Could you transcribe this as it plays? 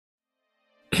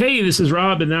Hey, this is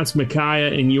Rob, and that's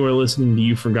Micaiah, and you are listening to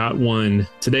You Forgot One.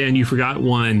 Today on You Forgot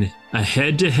One, a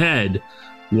head-to-head,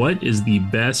 what is the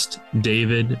best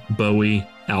David Bowie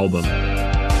album?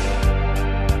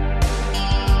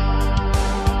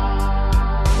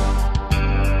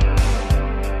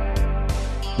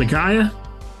 Micaiah,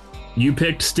 you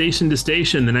picked Station to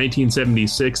Station, the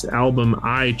 1976 album.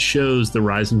 I chose The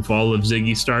Rise and Fall of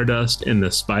Ziggy Stardust and The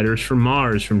Spiders from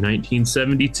Mars from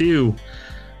 1972.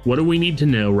 What do we need to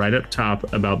know right up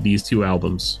top about these two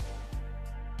albums?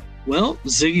 Well,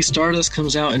 Ziggy Stardust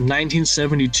comes out in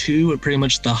 1972 at pretty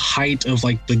much the height of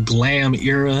like the glam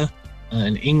era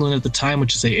in England at the time,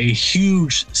 which is a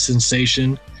huge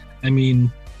sensation. I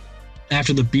mean,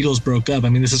 after the Beatles broke up,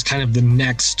 this is kind of the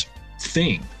next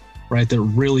thing, right, that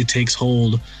really takes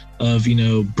hold of,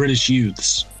 British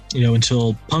youths,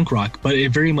 until punk rock. But it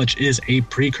very much is a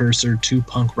precursor to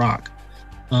punk rock.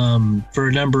 For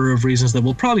a number of reasons that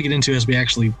we'll probably get into as we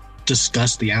actually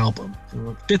discuss the album.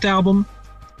 Fifth album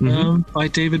by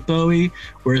David Bowie,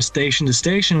 whereas Station to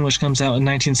Station, which comes out in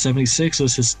 1976,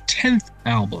 was his 10th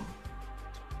album.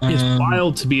 It's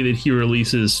wild to be that he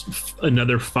releases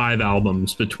another 5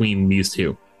 albums between these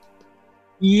two.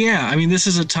 Yeah, this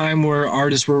is a time where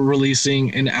artists were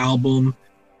releasing an album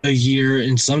a year,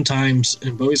 and sometimes,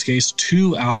 in Bowie's case,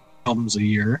 2 albums a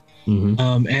year.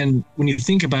 And when you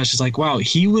think about it, it's just like, wow,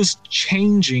 he was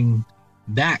changing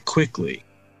that quickly.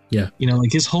 Yeah.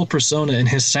 Like his whole persona and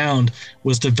his sound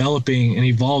was developing and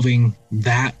evolving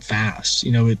that fast.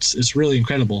 It's really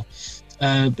incredible.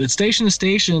 But Station to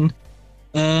Station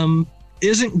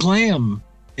isn't glam,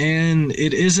 and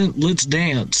it isn't Let's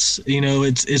Dance.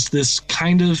 It's this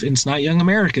kind of, it's not Young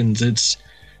Americans. It's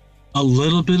a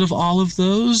little bit of all of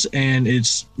those, and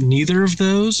it's neither of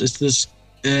those. It's this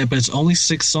but it's only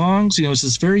 6 songs. It's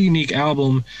this very unique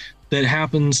album that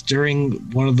happens during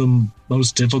one of the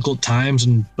most difficult times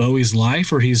in Bowie's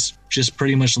life, where he's just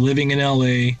pretty much living in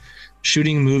LA,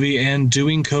 shooting a movie and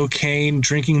doing cocaine,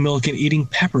 drinking milk and eating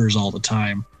peppers all the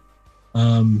time.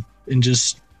 And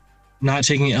just not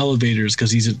taking elevators because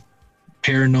he's a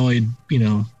paranoid,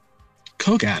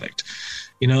 coke addict.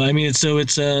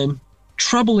 It's a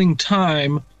troubling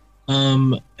time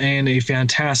and a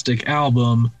fantastic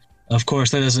album. Of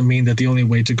course, that doesn't mean that the only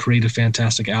way to create a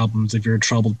fantastic album is if you're a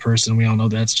troubled person. We all know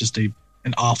that's just an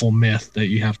awful myth, that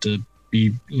you have to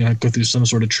be, go through some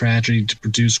sort of tragedy to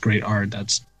produce great art.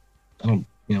 That's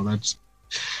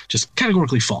just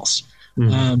categorically false.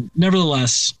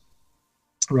 Nevertheless,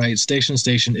 right, Station to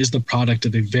Station is the product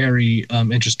of a very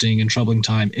interesting and troubling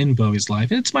time in Bowie's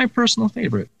life. And it's my personal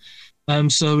favorite.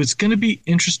 So it's going to be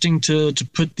interesting to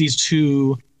put these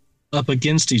two up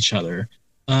against each other.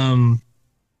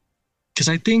 Because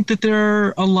I think that there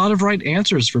are a lot of right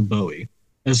answers for Bowie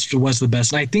as to what's the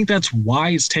best. And I think that's why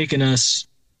it's taken us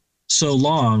so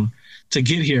long to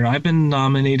get here. I've been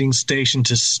nominating Station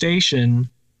to Station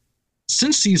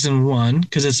since season 1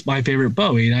 because it's my favorite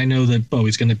Bowie. And I know that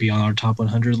Bowie's going to be on our top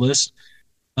 100 list.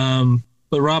 But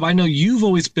Rob, I know you've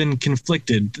always been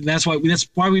conflicted. It's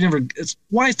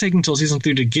why it's taking until season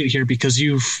 3 to get here, because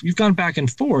you've gone back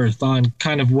and forth on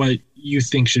kind of what you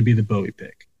think should be the Bowie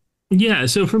pick. Yeah,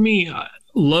 so for me,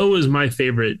 Low is my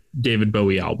favorite David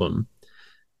Bowie album,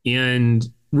 and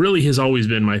really has always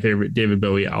been my favorite David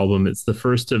Bowie album. It's the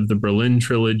first of the Berlin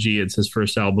trilogy. It's his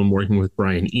first album working with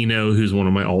Brian Eno, who's one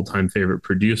of my all-time favorite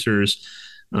producers.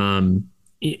 But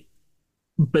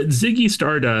Ziggy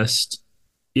Stardust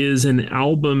is an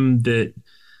album that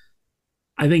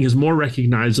I think is more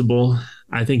recognizable,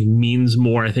 I think means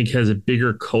more, I think has a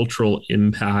bigger cultural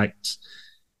impact.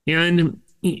 And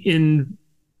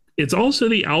it's also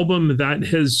the album that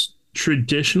has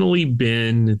traditionally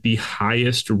been the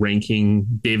highest ranking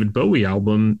David Bowie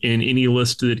album in any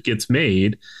list that gets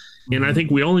made. And I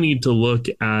think we only need to look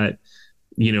at,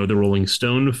 the Rolling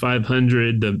Stone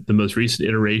 500. The most recent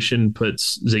iteration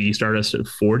puts Ziggy Stardust at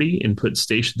 40 and puts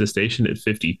Station to Station at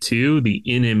 52. The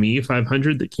NME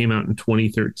 500 that came out in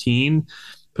 2013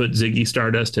 put Ziggy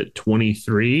Stardust at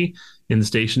 23 and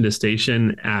Station to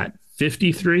Station at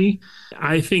 53.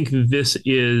 I think this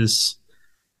is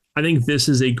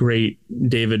a great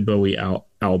David Bowie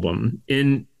album.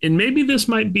 And maybe this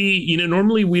might be,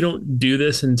 normally we don't do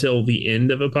this until the end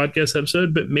of a podcast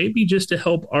episode, but maybe just to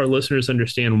help our listeners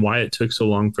understand why it took so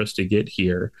long for us to get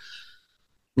here,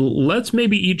 let's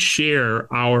maybe each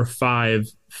share our 5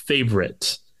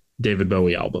 favorite David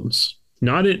Bowie albums.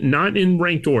 Not in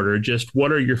ranked order, just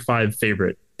what are your 5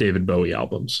 favorite David Bowie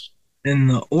albums? In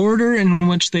the order in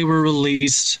which they were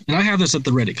released, and I have this at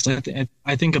the ready because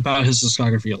I think about his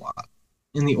discography a lot.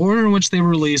 In the order in which they were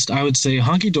released, I would say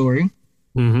Hunky Dory,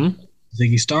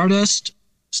 Ziggy Stardust,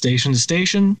 Station to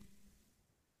Station,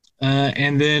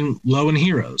 and then Low and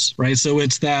Heroes, right? So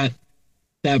it's that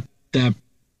that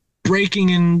breaking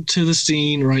into the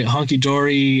scene, right? Honky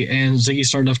Dory and Ziggy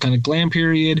Stardust kind of glam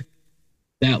period,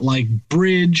 that like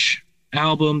bridge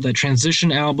album, that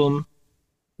transition album,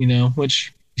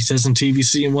 which he says in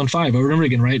TVC in 1.5 over and over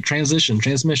again, right? Transition,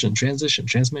 transmission, transition,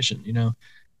 transmission,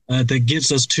 that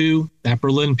gets us to that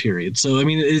Berlin period. So, I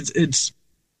mean, it's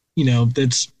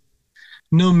that's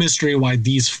no mystery why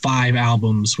these 5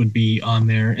 albums would be on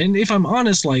there. And if I'm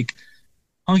honest, like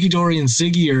Honky Dory and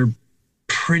Ziggy are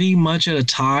pretty much at a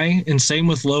tie, and same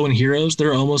with Low and Heroes.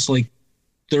 They're almost like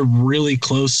they're really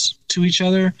close to each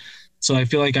other. So I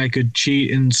feel like I could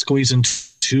cheat and squeeze in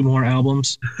 2 more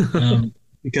albums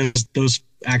because those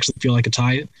actually feel like a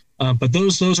tie. But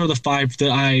those are the 5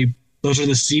 that those are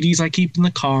the CDs I keep in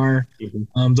the car.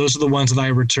 Mm-hmm. Those are the ones that I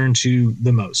return to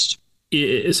the most.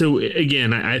 So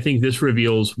again, I think this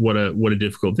reveals what a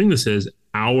difficult thing this is.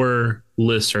 Our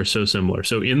lists are so similar.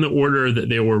 So in the order that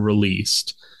they were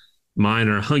released, mine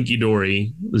are Hunky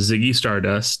Dory, Ziggy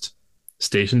Stardust,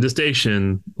 Station to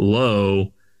Station,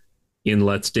 Low, in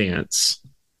Let's Dance.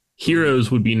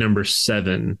 Heroes would be number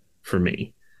 7 for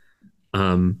me.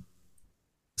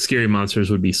 Scary Monsters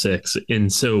would be 6.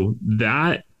 And so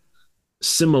that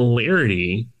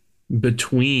similarity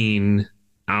between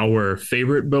our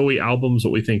favorite Bowie albums,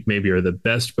 what we think maybe are the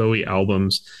best Bowie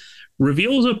albums,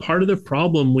 reveals a part of the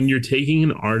problem when you're taking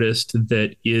an artist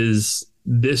that is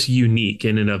this unique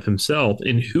in and of himself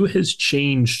and who has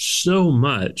changed so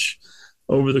much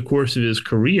over the course of his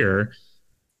career.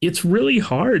 It's really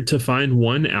hard to find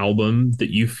one album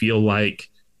that you feel like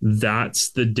that's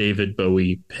the David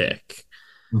Bowie pick.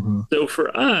 Mm-hmm. So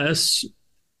for us,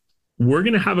 we're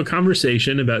going to have a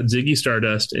conversation about Ziggy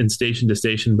Stardust and Station to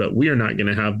Station, but we are not going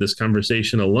to have this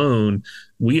conversation alone.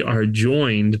 We are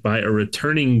joined by a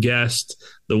returning guest,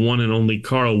 the one and only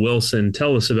Carl Wilson.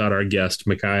 Tell us about our guest,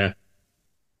 Micaiah.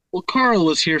 Well, Carl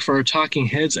was here for our Talking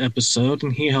Heads episode,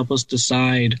 and he helped us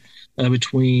decide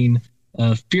between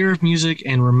Fear of Music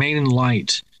and Remain in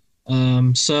Light.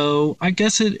 So I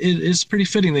guess it is pretty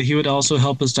fitting that he would also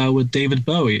help us out with David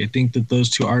Bowie. I think that those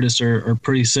 2 artists are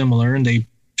pretty similar, and they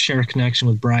share a connection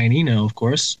with Brian Eno, of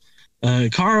course.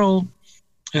 Carl,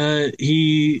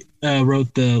 he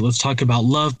wrote the Let's Talk About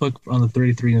Love book on the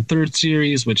 33 and the Third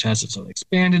series, which has its own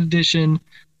expanded edition.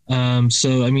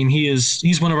 So, I mean,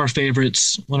 he's one of our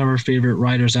favorites, one of our favorite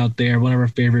writers out there, one of our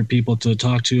favorite people to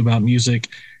talk to about music.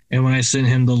 And when I sent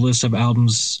him the list of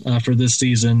albums for this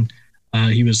season,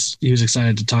 he was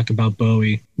excited to talk about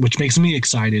Bowie, which makes me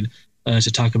excited to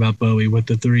talk about Bowie with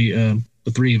the three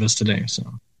of us today. So.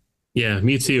 Yeah,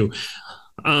 me too.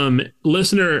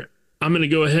 Listener, I'm going to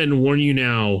go ahead and warn you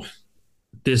now.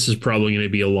 This is probably going to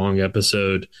be a long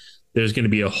episode. There's going to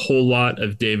be a whole lot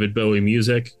of David Bowie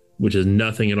music, which is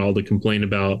nothing at all to complain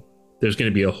about. There's going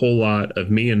to be a whole lot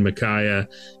of me and Micaiah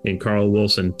and Carl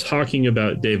Wilson talking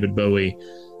about David Bowie,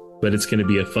 but it's going to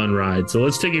be a fun ride. So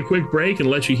let's take a quick break and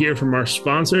let you hear from our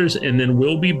sponsors, and then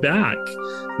we'll be back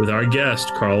with our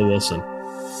guest, Carl Wilson.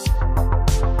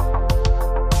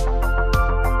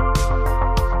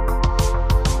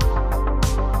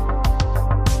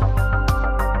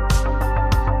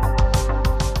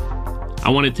 I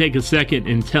want to take a second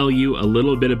and tell you a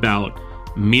little bit about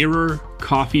Mirror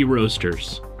Coffee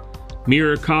Roasters.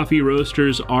 Mirror Coffee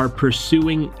Roasters are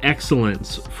pursuing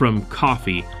excellence from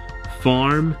coffee,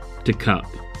 farm to cup.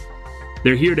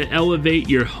 They're here to elevate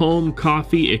your home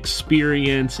coffee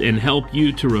experience and help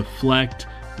you to reflect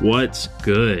what's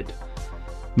good.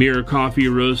 Mirror Coffee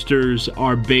Roasters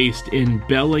are based in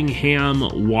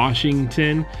Bellingham,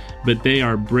 Washington, but they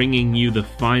are bringing you the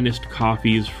finest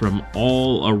coffees from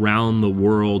all around the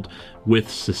world with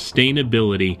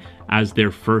sustainability as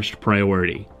their first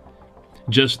priority.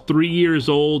 Just 3 years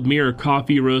old, Mirror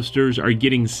Coffee Roasters are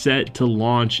getting set to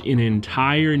launch an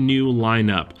entire new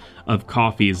lineup of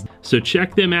coffees. So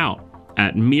check them out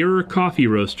at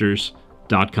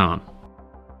mirrorcoffeeroasters.com.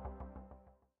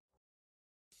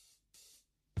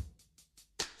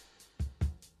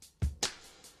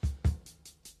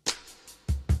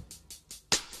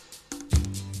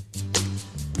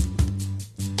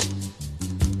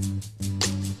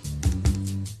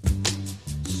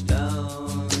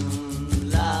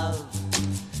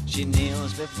 She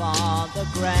kneels before the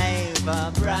grave,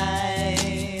 a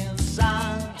brave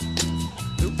son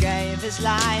who gave his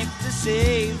life to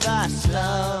save the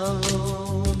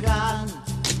slogan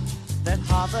that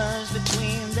hovers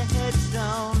between the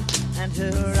headstone and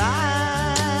her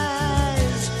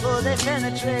eyes, for they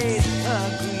penetrate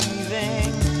her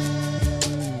grieving.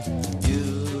 You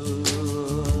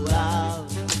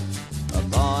love a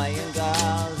boy and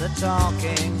girl, the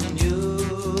talking new.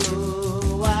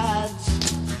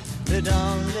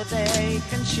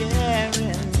 take and share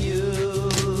in you.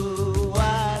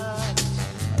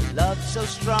 A love so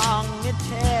strong it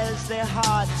tears their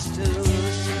hearts to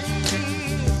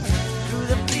sleep through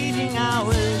the fleeting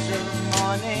hours of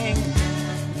morning.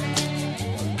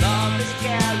 Love is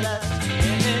careless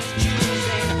in its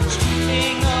choosing,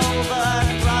 sweeping over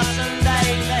cross and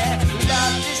daily.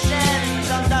 Love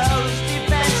descends on those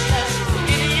defenseless.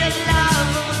 Idiot love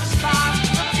will spark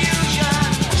confusion.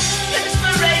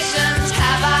 Inspirations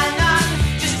have I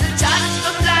none, just a touch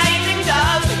of flaming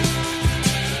dove.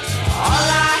 All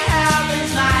I have is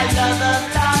my love of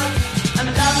love, and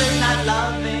love is not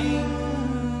loving.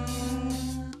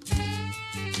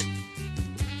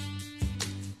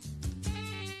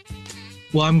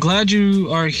 Well, I'm glad you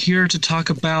are here to talk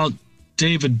about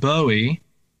David Bowie.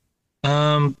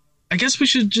 I guess we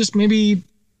should just maybe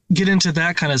get into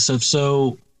that kind of stuff.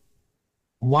 So,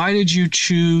 why did you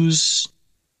choose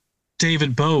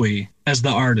David Bowie as the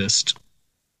artist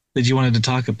that you wanted to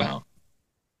talk about?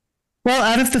 Well,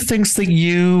 out of the things that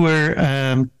you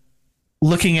were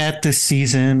looking at this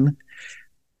season,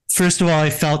 first of all, I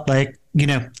felt like,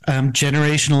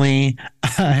 generationally,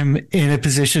 I'm in a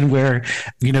position where,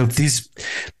 these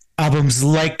albums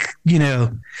like,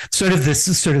 sort of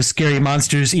this sort of Scary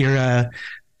Monsters era,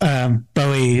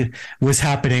 Bowie was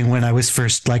happening when I was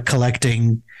first like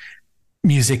collecting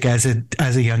music as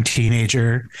a young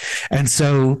teenager. And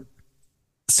so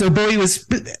Bowie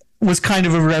was kind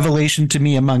of a revelation to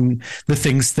me among the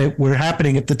things that were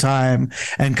happening at the time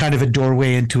and kind of a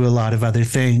doorway into a lot of other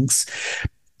things.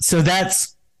 So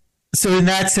in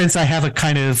that sense, I have a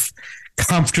kind of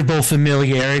comfortable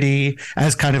familiarity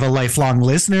as kind of a lifelong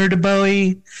listener to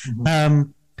Bowie.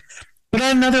 Mm-hmm. But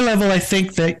on another level, I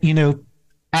think that,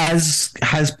 as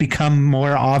has become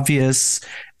more obvious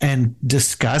and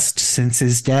discussed since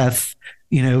his death,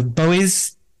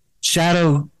 Bowie's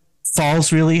shadow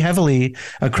falls really heavily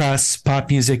across pop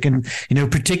music. And,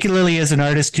 particularly as an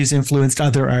artist who's influenced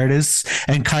other artists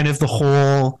and kind of the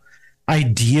whole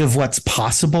idea of what's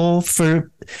possible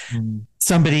for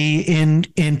somebody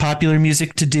in popular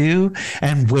music to do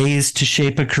and ways to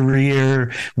shape a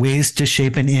career, ways to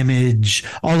shape an image,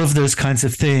 all of those kinds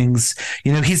of things.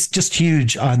 He's just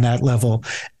huge on that level.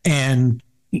 And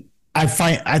I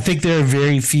think there are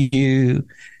very few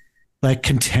like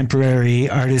contemporary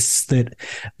artists that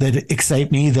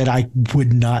excite me that I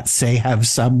would not say have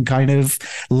some kind of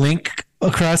link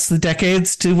across the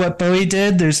decades to what Bowie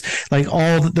did. There's like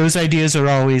all those ideas are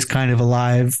always kind of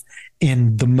alive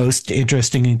in the most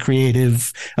interesting and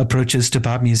creative approaches to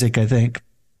pop music, I think.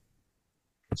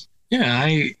 Yeah,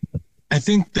 I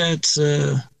think that's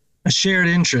a shared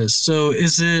interest. So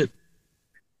is it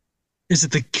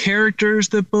the characters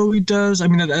that Bowie does? I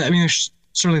mean,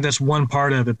 certainly that's one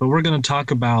part of it, but we're going to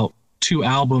talk about two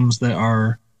albums that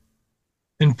are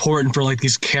important for like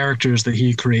these characters that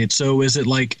he creates. So is it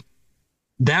like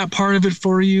that part of it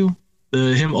for you?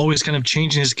 Him always kind of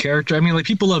changing his character? I mean, like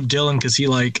people love Dylan because he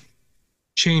like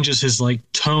changes his like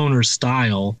tone or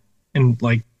style and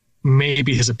like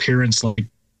maybe his appearance, like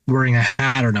wearing a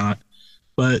hat or not.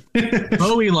 But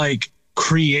Bowie like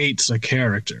creates a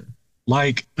character,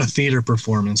 like a theater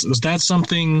performance. Was that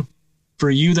something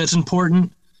for you that's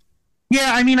important?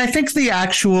 Yeah, I mean, I think the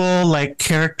actual like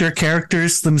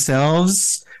characters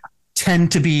themselves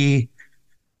tend to be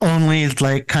only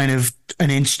like kind of an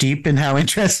inch deep in how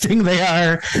interesting they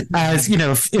are. As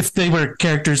if they were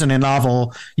characters in a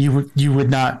novel, you'd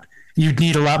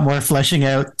need a lot more fleshing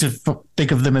out to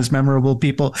think of them as memorable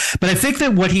people. But I think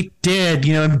that what he did,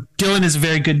 Dylan is a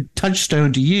very good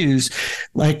touchstone to use.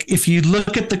 Like if you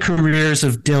look at the careers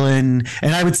of Dylan,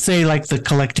 and I would say like the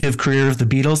collective career of the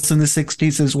Beatles in the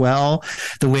 60s as well,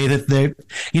 the way that they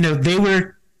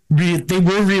were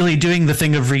really doing the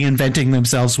thing of reinventing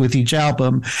themselves with each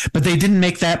album, but they didn't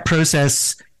make that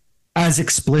process as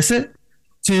explicit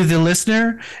to the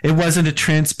listener. It wasn't a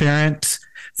transparent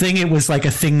thing. It was like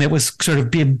a thing that was sort of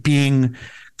being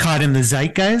caught in the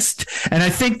zeitgeist. And I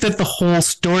think that the whole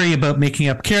story about making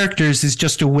up characters is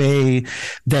just a way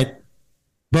that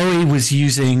Bowie was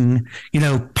using,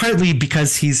 partly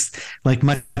because he's like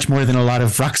much more than a lot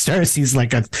of rock stars. He's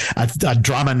like a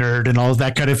drama nerd and all of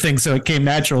that kind of thing. So it came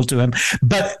natural to him.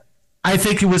 But I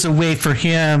think it was a way for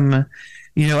him,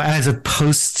 as a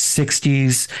post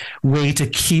 60s way to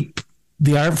keep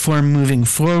the art form moving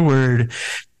forward,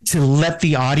 to let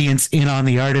the audience in on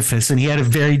the artifice. And he had a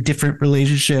very different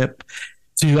relationship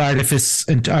to artifice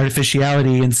and to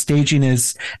artificiality and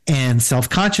staginess and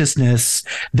self-consciousness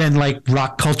than like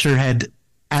rock culture had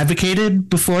advocated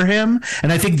before him.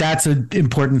 And I think that's an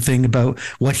important thing about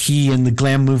what he and the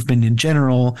glam movement in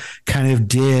general kind of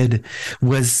did,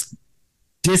 was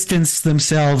distance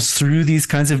themselves through these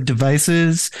kinds of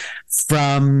devices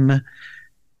from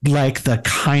like the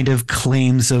kind of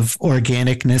claims of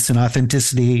organicness and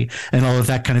authenticity and all of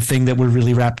that kind of thing that were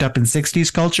really wrapped up in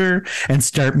 60s culture and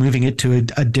start moving it to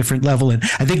a different level. And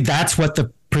I think that's what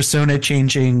the persona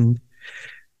changing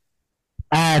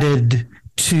added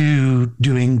to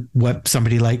doing what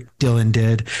somebody like Dylan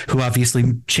did, who obviously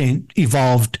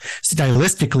evolved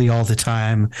stylistically all the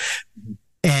time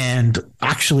and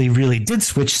actually really did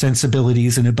switch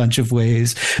sensibilities in a bunch of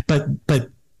ways. But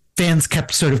fans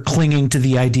kept sort of clinging to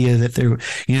the idea that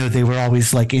they were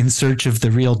always like in search of the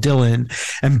real Dylan.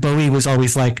 And Bowie was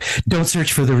always like, don't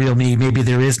search for the real me. Maybe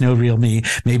there is no real me.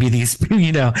 Maybe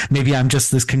maybe I'm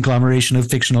just this conglomeration of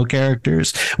fictional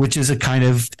characters, which is a kind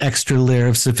of extra layer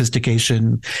of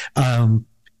sophistication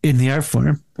in the art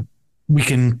form. We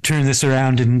can turn this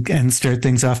around and start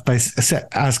things off by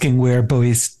asking where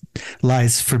Bowie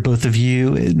lies for both of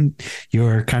you in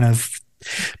your kind of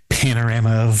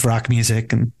panorama of rock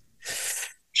music. And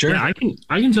sure, yeah,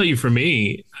 I can tell you for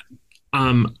me,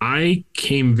 I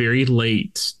came very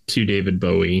late to David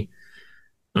Bowie.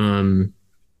 I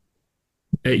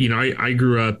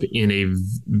grew up in a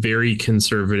very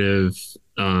conservative,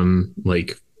 very,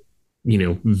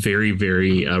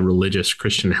 very religious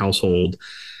Christian household.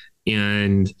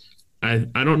 And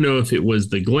I don't know if it was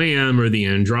the glam or the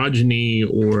androgyny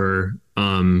or,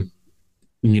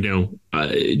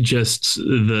 just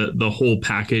the whole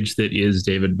package that is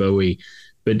David Bowie.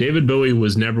 But David Bowie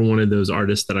was never one of those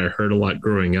artists that I heard a lot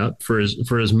growing up. For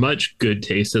as much good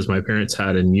taste as my parents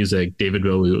had in music, David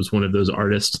Bowie was one of those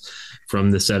artists from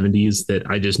the 70s that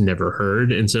I just never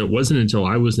heard. And so it wasn't until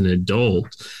I was an adult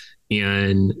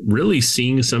and really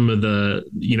seeing some of the,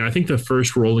 I think the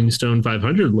first Rolling Stone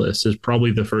 500 list is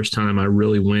probably the first time I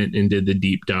really went and did the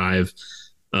deep dive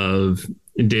of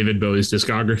David Bowie's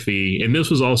discography. And this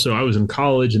was also, I was in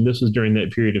college, and this was during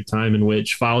that period of time in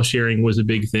which file sharing was a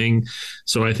big thing.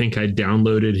 So I think I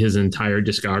downloaded his entire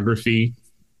discography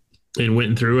and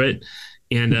went through it.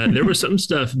 And there was some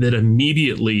stuff that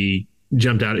immediately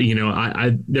jumped out.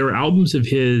 There were albums of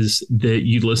his that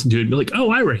you'd listen to and be like,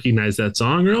 oh, I recognize that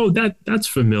song, or, oh, that's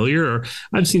familiar, or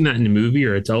I've seen that in a movie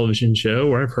or a television show,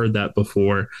 or I've heard that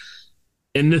before.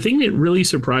 And the thing that really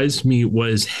surprised me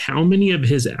was how many of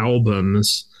his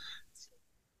albums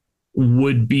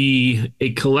would be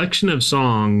a collection of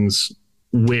songs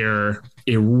where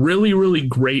a really, really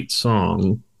great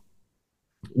song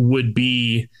would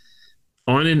be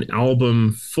on an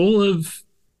album full of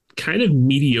kind of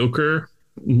mediocre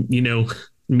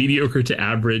to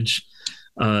average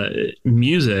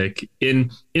music.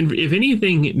 And if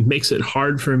anything, it makes it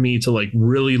hard for me to like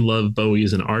really love Bowie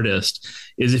as an artist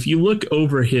is if you look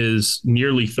over his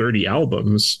nearly 30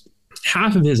 albums,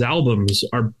 half of his albums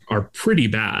are pretty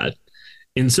bad.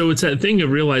 And so it's that thing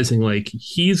of realizing like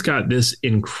he's got this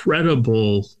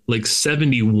incredible like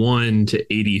 71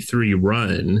 to 83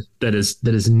 run that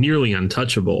is nearly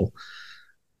untouchable.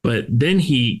 But then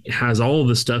he has all of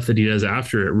the stuff that he does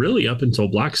after it, really up until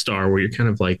Black Star, where you're kind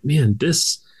of like, man,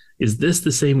 is this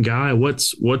the same guy?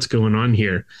 What's going on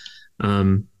here?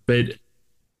 But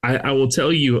I will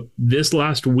tell you, this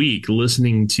last week,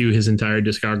 listening to his entire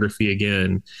discography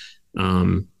again,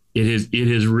 it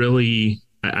has really,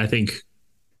 I think,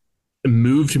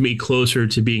 moved me closer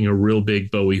to being a real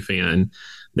big Bowie fan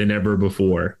than ever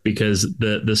before, because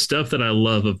the stuff that I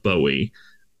love of Bowie,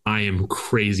 I am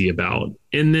crazy about.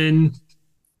 And then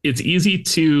it's easy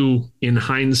to, in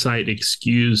hindsight,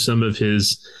 excuse some of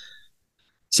his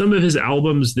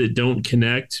albums that don't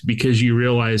connect, because you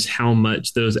realize how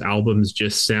much those albums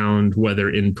just sound, whether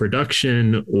in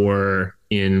production or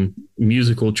in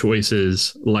musical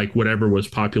choices, like whatever was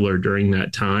popular during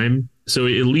that time. So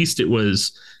at least it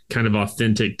was kind of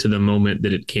authentic to the moment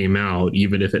that it came out,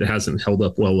 even if it hasn't held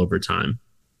up well over time.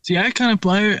 See, I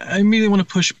immediately want to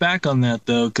push back on that,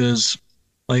 though, because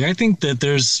like I think that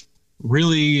there's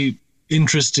really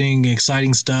interesting,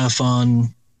 exciting stuff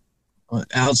on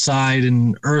Outside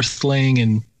and Earthling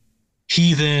and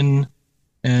Heathen.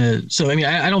 So I mean,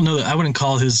 I don't know that I wouldn't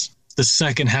call the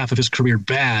second half of his career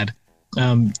bad,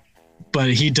 but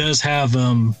he does have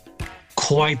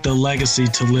quite the legacy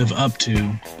to live up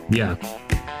to. Yeah.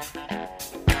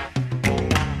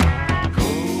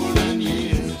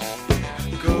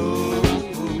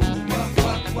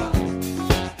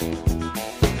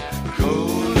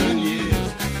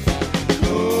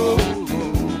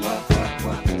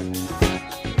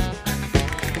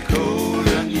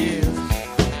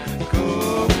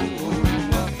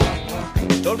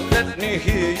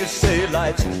 Hear you say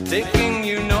life's taking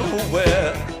you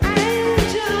nowhere.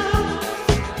 Angel,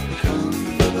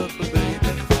 come up,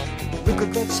 baby. look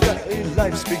at that sky,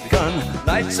 life's begun.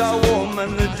 Nights are warm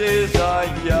and the days are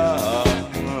young.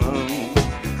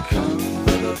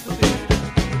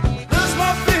 This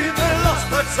might be the lost,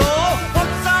 that's all.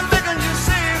 Once I'm begging you,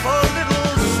 save a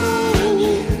little soul.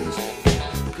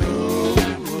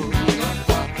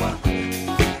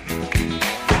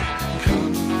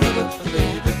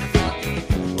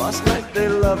 Last night they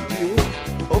loved you,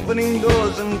 opening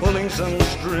doors and pulling some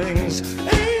strings.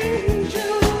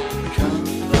 Angel,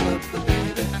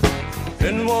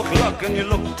 didn't walk luck and you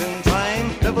looked in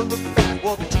time. Never looked back,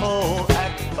 walked tall,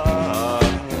 act fine.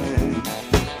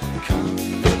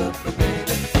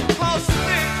 I'll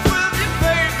stick with you,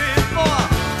 baby, for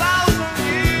 1,000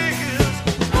 years.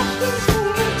 Nothing's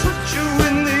gonna touch you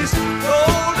in these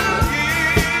golden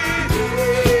years.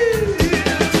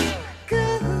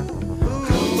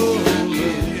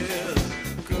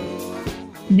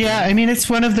 Yeah, I mean, it's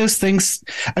one of those things.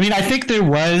 I mean, I think there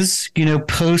was,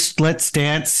 post Let's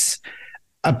Dance,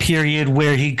 a period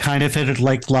where he kind of had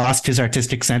like lost his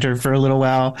artistic center for a little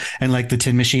while, and like the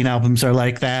Tin Machine albums are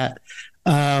like that.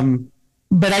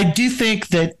 But I do think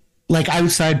that like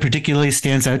Outside particularly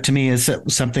stands out to me as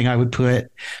something I would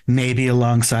put maybe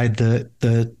alongside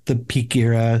the peak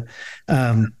era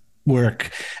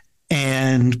work,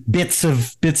 and bits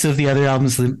of the other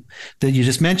albums that you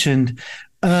just mentioned.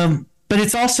 But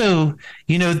it's also,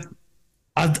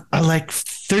 a like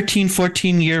 13,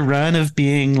 14-year run of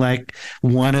being like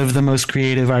one of the most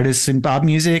creative artists in pop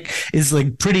music is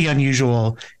like pretty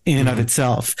unusual in and of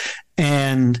itself.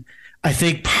 And I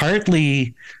think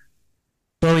partly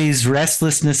Bowie's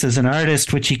restlessness as an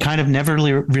artist, which he kind of never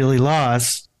really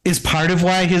lost, is part of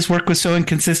why his work was so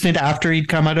inconsistent after he'd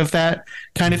come out of that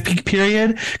kind of peak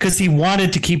period, because he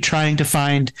wanted to keep trying to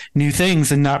find new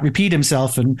things and not repeat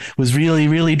himself, and was really,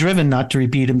 really driven not to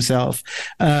repeat himself.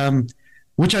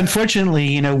 Which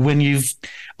unfortunately, when you've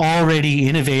already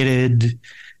innovated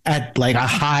at like a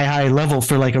high level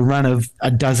for like a run of a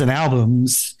dozen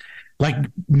albums, like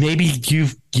maybe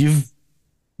you've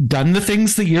done the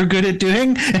things that you're good at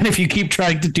doing. And if you keep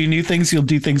trying to do new things, you'll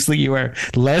do things that you are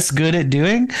less good at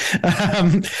doing.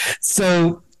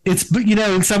 So it's,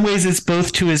 in some ways it's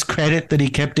both to his credit that he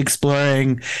kept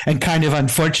exploring, and kind of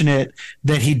unfortunate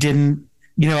that he didn't,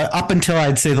 up until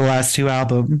I'd say the last two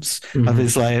albums of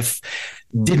his life,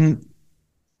 didn't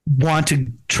want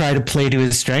to try to play to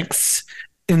his strengths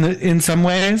in some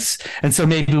ways. And so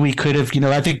maybe we could have,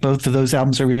 I think both of those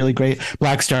albums are really great.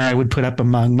 Black Star I would put up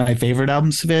among my favorite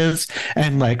albums of his.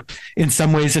 And like in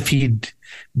some ways, if he'd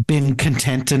been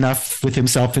content enough with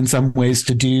himself in some ways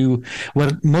to do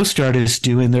what most artists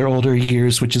do in their older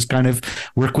years, which is kind of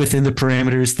work within the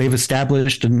parameters they've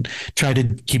established and try to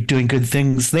keep doing good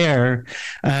things there,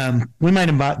 we might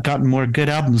have gotten more good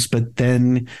albums. But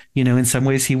then, in some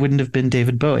ways he wouldn't have been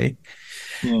David Bowie.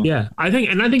 Yeah, I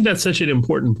think that's such an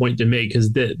important point to make,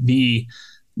 because the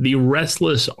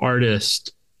restless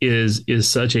artist is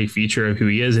such a feature of who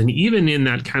he is. And even in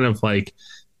that kind of like,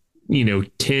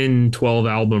 10, 12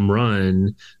 album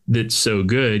run that's so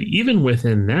good, even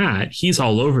within that, he's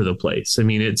all over the place. I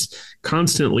mean, it's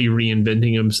constantly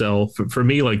reinventing himself. For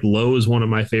me, like Low is one of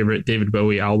my favorite David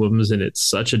Bowie albums, and it's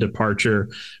such a departure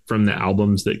from the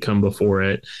albums that come before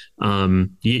it.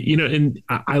 And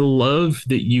I love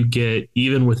that you get,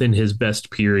 even within his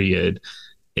best period,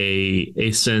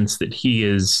 a sense that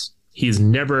he's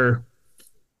never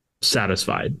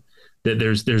satisfied, that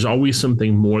there's always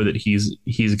something more that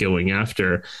he's going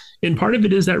after. And part of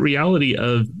it is that reality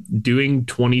of doing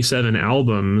 27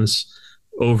 albums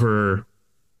over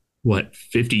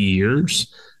 50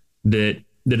 years, that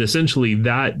essentially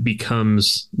that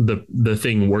becomes the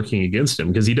thing working against him,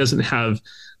 because he doesn't have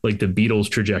like the Beatles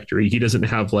trajectory. He doesn't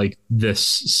have like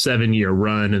this 7-year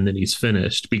run and then he's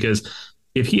finished. Because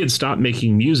if he had stopped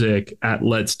making music at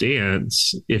Let's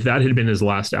Dance, if that had been his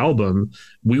last album,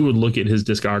 we would look at his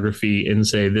discography and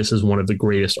say, this is one of the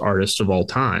greatest artists of all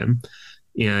time.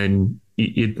 And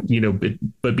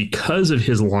but because of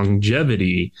his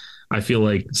longevity, I feel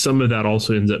like some of that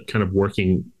also ends up kind of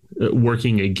working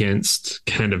against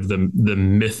kind of the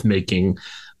myth making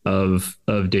of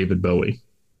David Bowie.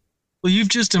 Well, you've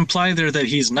just implied there that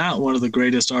he's not one of the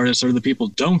greatest artists, or the people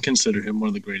don't consider him one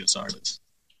of the greatest artists.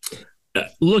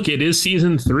 Look, it is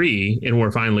season 3 and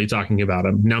we're finally talking about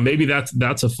him. Now, maybe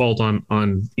that's a fault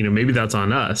on maybe that's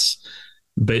on us,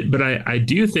 but I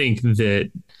do think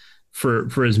that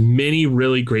for as many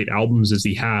really great albums as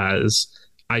he has,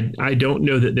 I don't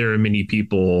know that there are many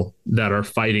people that are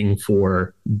fighting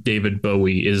for David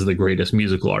Bowie is the greatest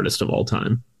musical artist of all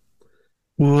time.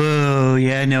 Whoa,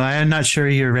 yeah, no, I'm not sure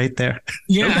you're right there.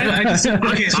 Yeah, okay. So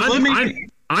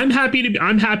I'm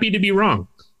happy to be wrong.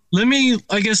 let me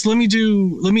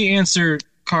answer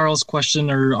Carl's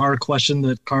question, or our question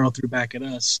that Carl threw back at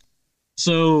us.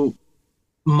 So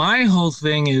my whole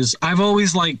thing is I've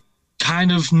always like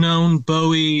kind of known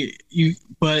Bowie,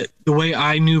 but the way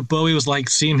I knew Bowie was like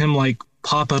seeing him like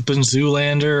pop up in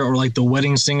Zoolander or like the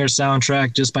Wedding Singer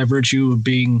soundtrack, just by virtue of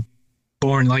being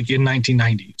born like in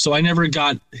 1990. So I never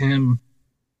got him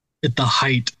at the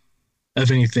height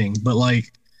of anything, but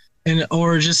like, and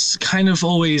or just kind of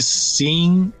always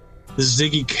seeing the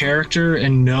Ziggy character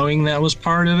and knowing that was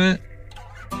part of it.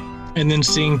 And then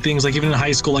seeing things like even in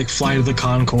high school, like Flight of the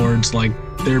Conchords, like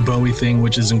their Bowie thing,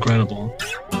 which is incredible.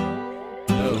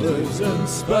 Colors in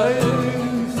space,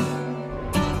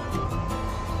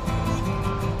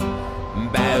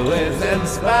 Bowie's in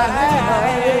space.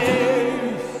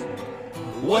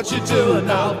 What you doing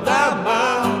out there,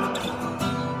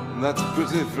 man? That's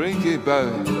pretty freaky,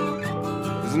 Bowie.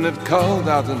 Isn't it cold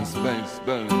out in space,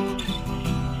 Bowie?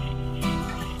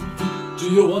 Do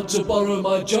you want to borrow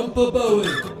my jumper, Bowie?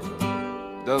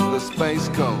 Does the space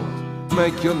cold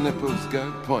make your nipples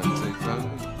go pointy, Bowie?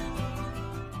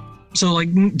 So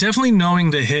like definitely knowing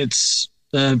the hits,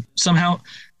 somehow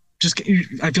just,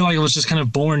 I feel like I was just kind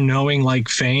of born knowing like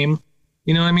Fame,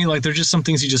 you know what I mean? Like they're just some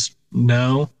things you just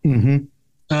know.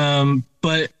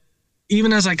 But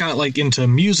even as I got like into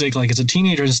music, like as a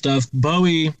teenager and stuff,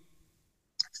 Bowie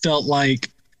felt like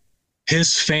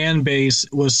his fan base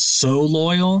was so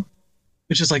loyal.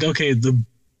 It's just like, okay, the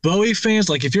Bowie fans,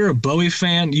 like if you're a Bowie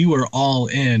fan, you are all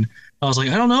in. I was like,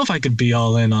 I don't know if I could be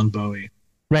all in on Bowie.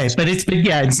 Right. But it's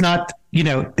not,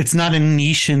 it's not a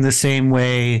niche in the same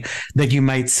way that you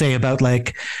might say about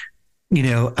like,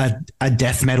 a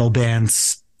death metal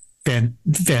band's fan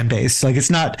base. Like it's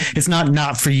not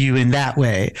for you in that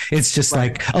way. It's just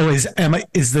right. Like, oh, is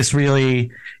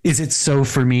it so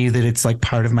for me that it's like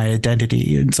part of my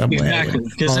identity in some way?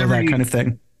 Exactly. All of that kind of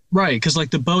thing. Right. Because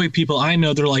like the Bowie people I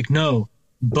know, they're like, no,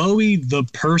 Bowie, the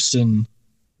person,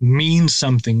 means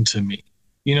something to me.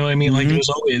 You know what I mean? Like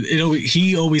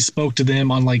he always spoke to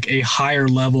them on like a higher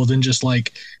level than just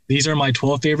like, these are my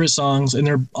 12 favorite songs and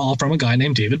they're all from a guy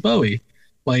named David Bowie.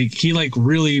 Like he like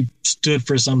really stood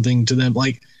for something to them.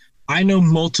 Like I know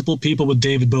multiple people with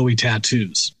David Bowie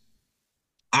tattoos.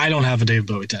 I don't have a David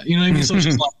Bowie tattoo. You know what I mean? So it's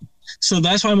just like, so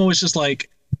that's why I'm always just like,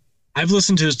 I've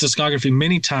listened to his discography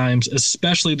many times,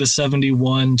 especially the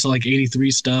 71 to like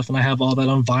 83 stuff. And I have all that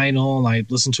on vinyl and I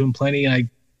listen to him plenty. And I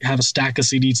have a stack of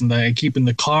CDs and that I keep in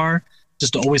the car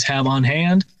just to always have on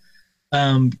hand.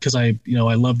 Because I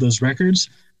love those records,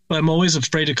 but I'm always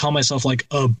afraid to call myself like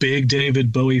a big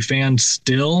David Bowie fan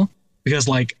still, because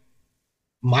like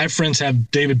my friends have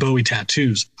David Bowie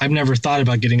tattoos. I've never thought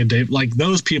about getting a David, like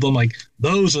those people. I'm like,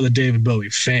 those are the David Bowie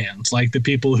fans, like the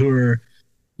people who are,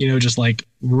 just like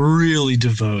really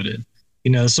devoted,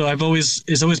 so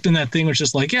it's always been that thing where it's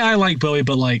just like, yeah, I like Bowie,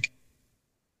 but like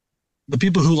the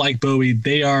people who like Bowie,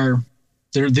 they are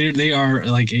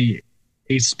like a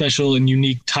special and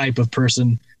unique type of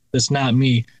person. That's not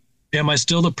me. Am I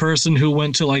still the person who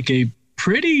went to like a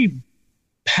pretty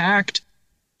packed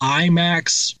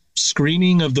IMAX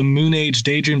screening of the Moon Age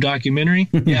Daydream documentary?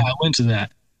 Yeah, I went to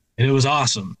that and it was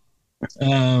awesome.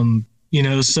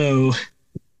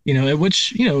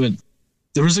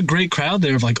 There was a great crowd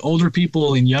there of like older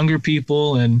people and younger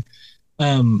people. And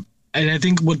I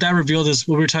think what that revealed is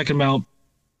what we were talking about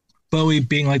Bowie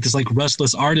being like this like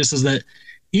restless artist, is that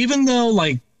even though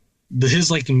like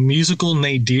his like musical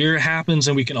nadir happens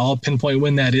and we can all pinpoint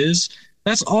when that is,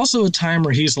 that's also a time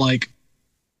where he's like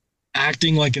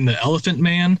acting like in The Elephant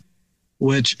Man,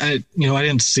 which I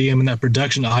didn't see him in that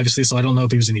production obviously, so I don't know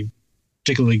if he was any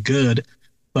particularly good,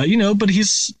 but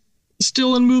he's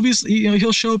still in movies.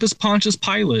 He'll show up as Pontius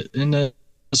Pilate in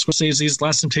Scorsese's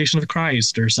Last Temptation of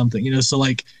Christ or something, so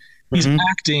like he's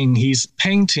acting, he's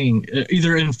painting,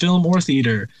 either in film or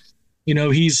theater,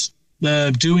 he's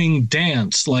doing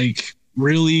dance, like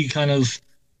really kind of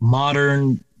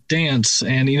modern dance.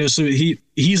 And, so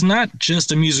he's not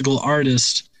just a musical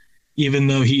artist, even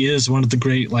though he is one of the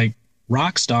great like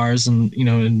rock stars and,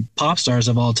 and pop stars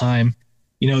of all time.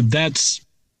 That's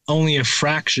only a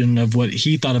fraction of what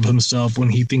he thought of himself when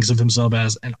he thinks of himself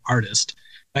as an artist.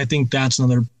 I think that's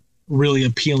another really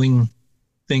appealing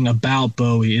thing about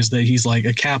Bowie, is that he's like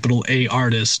a capital A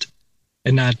artist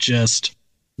and not just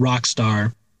rock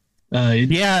star.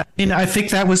 Yeah, and I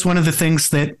think that was one of the things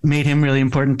that made him really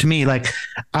important to me. Like,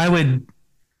 I would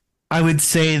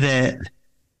say that,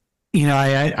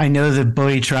 I know the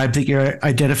Bowie tribe that you're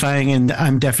identifying, and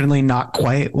I'm definitely not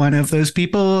quite one of those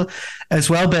people as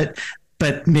well,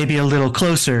 but maybe a little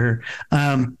closer,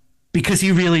 because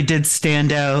he really did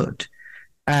stand out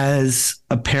as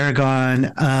a paragon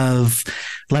of,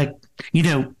 like, you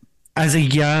know, as a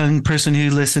young person who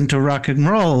listened to rock and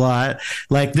roll a lot,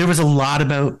 like there was a lot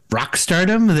about rock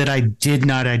stardom that I did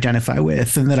not identify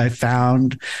with, and that I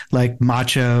found like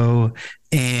macho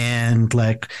and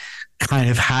like kind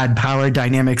of had power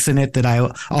dynamics in it that I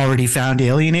already found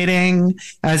alienating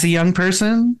as a young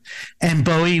person. And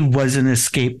Bowie was an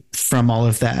escape from all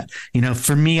of that. You know,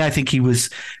 for me, I think he was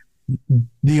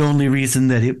the only reason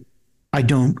that I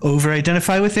don't over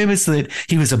identify with him is that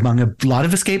he was among a lot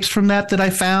of escapes from that I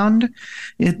found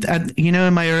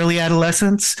in my early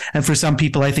adolescence. And for some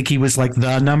people, I think he was like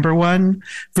the number one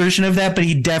version of that, but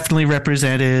he definitely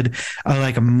represented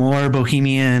like a more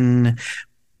bohemian,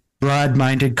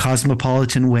 broad-minded,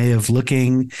 cosmopolitan way of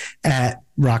looking at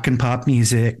rock and pop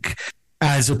music,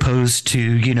 as opposed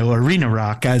to, arena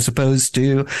rock, as opposed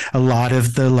to a lot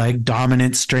of the like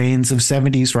dominant strains of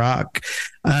 70s rock.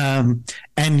 And,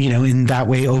 in that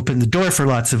way opened the door for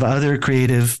lots of other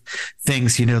creative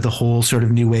things, the whole sort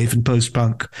of new wave and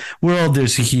post-punk world.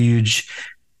 There's a huge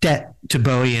debt to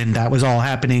Bowie, and that was all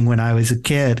happening when I was a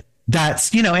kid.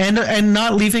 That's, and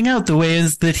not leaving out the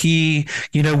ways that he,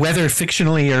 whether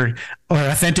fictionally or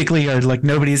authentically, or like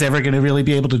nobody's ever going to really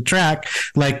be able to track,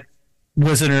 like,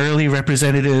 was an early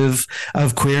representative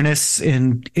of queerness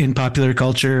in popular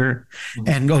culture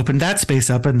and opened that space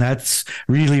up. And that's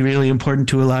really, really important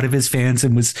to a lot of his fans,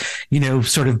 and was,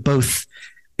 sort of both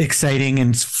exciting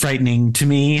and frightening to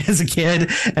me as a kid.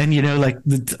 And, like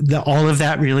all of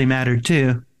that really mattered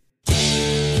too.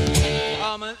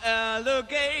 I'm an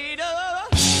alligator.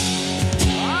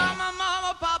 I'm a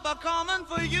mama, papa coming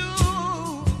for you.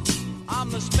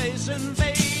 I'm a space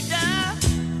invader.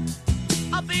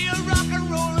 I'll be a rock and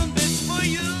rollin' bitch for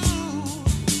you.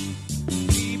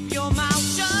 Keep your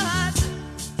mouth shut.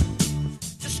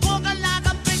 Just walking like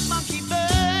a big monkey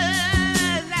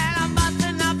bird. And I'm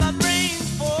busting up my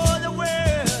brains for the world.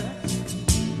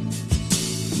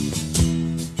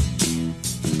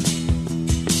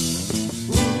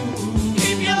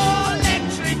 Keep your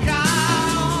electric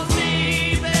eye on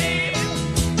me, baby.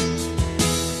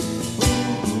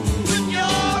 Put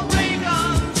your ray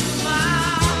gun to my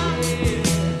head.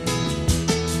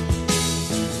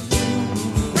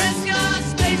 Press your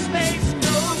space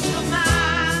close to my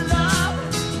love.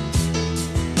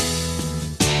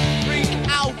 Freak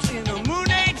out in a moon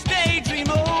age daydream,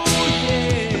 oh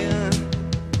yeah.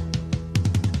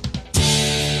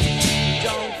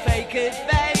 Don't fake it,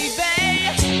 baby.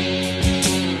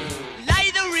 Lay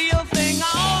the real thing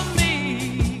on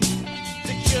me.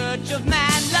 The church of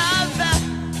man love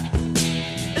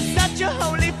is such a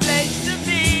holy place to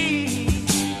be.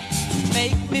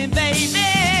 Make me, baby.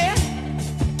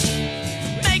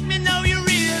 Make me know you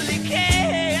really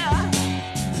care.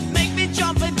 Make me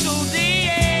jump into the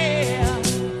air.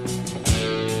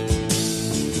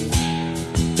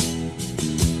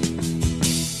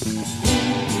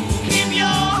 Keep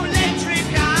your electric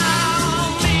eye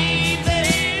on me,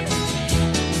 babe.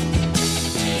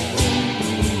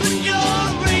 Put your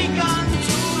ray gun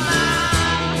to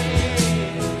my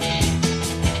head.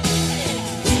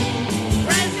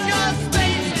 Press your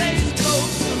space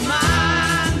close to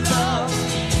my love.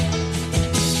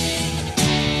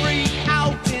 Freak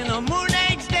out in a moon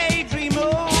age daydream,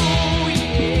 oh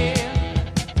yeah.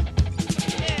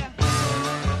 Yeah.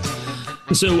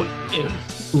 So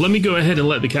let me go ahead and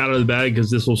let the cat out of the bag, because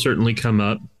this will certainly come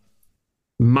up.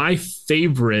 My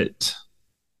favorite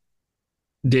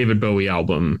David Bowie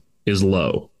album is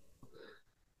Low.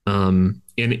 And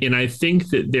I think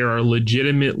that there are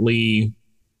legitimately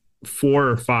 4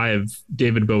 or 5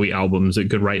 David Bowie albums that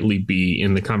could rightly be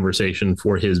in the conversation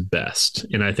for his best.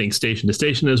 And I think Station to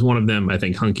Station is one of them. I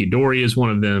think Hunky Dory is one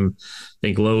of them. I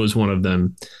think Low is one of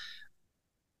them.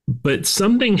 But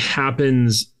something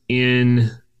happens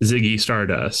in Ziggy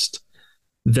Stardust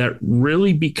that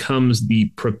really becomes the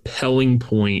propelling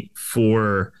point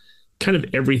for kind of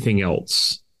everything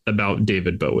else about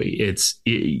David Bowie. It's,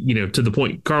 to the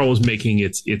point Carl was making,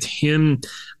 it's him,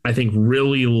 I think,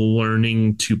 really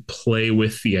learning to play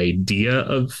with the idea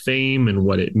of fame and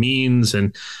what it means,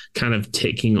 and kind of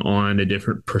taking on a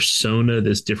different persona,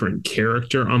 this different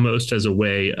character almost, as a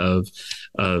way of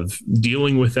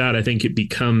dealing with that. I think it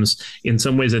becomes, in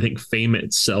some ways, I think fame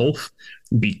itself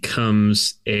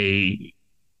becomes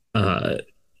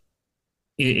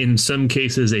in some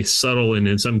cases a subtle, and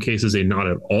in some cases a not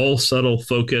at all subtle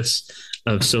focus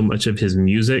of so much of his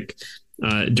music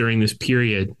during this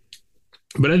period.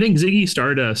 But I think Ziggy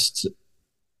Stardust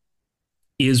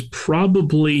is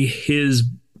probably his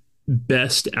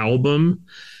best album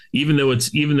even though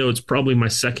it's probably my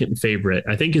second favorite.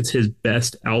 I think it's his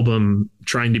best album,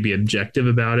 trying to be objective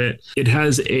about it. It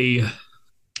has a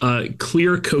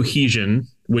clear cohesion,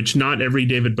 which not every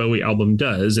David Bowie album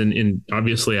does. And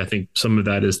obviously, I think some of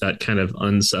that is that kind of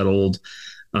unsettled,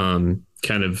 kind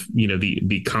of,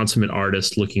 the consummate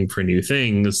artist looking for new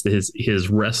things. His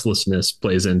restlessness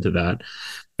plays into that.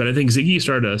 But I think Ziggy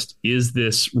Stardust is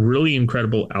this really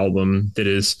incredible album that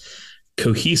is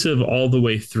cohesive all the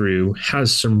way through,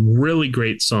 has some really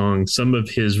great songs. Some of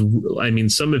his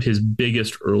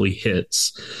biggest early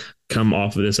hits come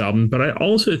off of this album. But I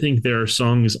also think there are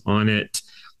songs on it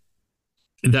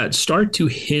that start to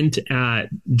hint at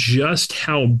just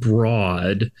how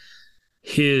broad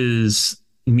his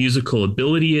musical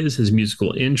ability is, his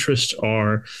musical interests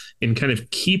are, and kind of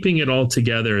keeping it all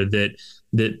together, that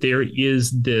there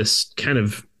is this kind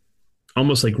of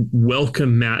almost like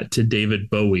welcome mat to David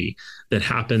Bowie that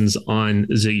happens on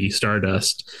Ziggy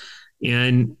Stardust.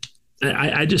 And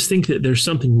I just think that there's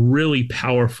something really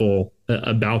powerful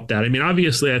about that. I mean,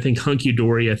 obviously, I think Hunky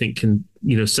Dory, can,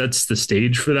 sets the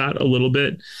stage for that a little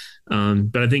bit.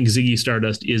 But I think Ziggy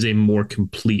Stardust is a more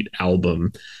complete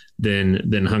album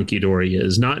than Hunky Dory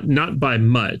is. Not by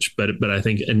much, but I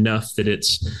think enough that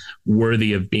it's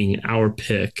worthy of being our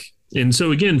pick. And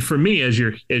so again, for me, as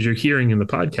you're hearing in the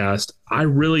podcast, I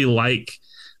really like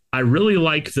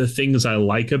the things I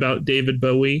like about David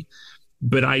Bowie.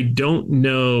 But I don't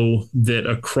know that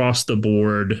across the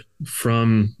board,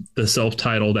 from the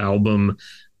self-titled album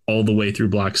all the way through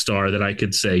Black Star, that I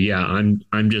could say, yeah,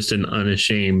 I'm just an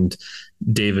unashamed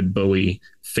David Bowie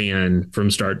fan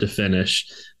from start to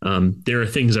finish. There are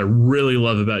things I really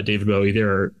love about David Bowie. There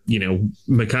are,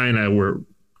 Makai and I were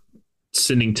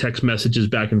sending text messages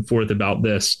back and forth about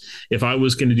this. If I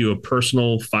was going to do a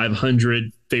personal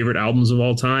 500 favorite albums of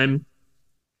all time,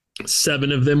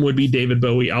 7 of them would be David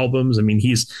Bowie albums. I mean,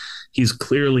 he's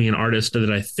clearly an artist that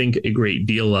I think a great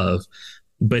deal of,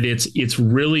 but it's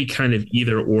really kind of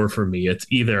either or for me. It's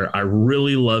either I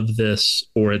really love this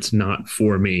or it's not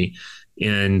for me.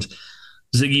 And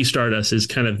Ziggy Stardust is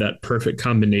kind of that perfect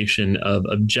combination of,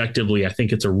 objectively, I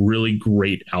think it's a really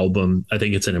great album. I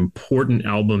think it's an important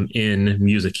album in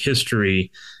music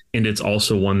history, and it's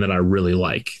also one that I really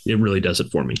like. It really does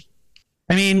it for me.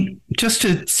 I mean, just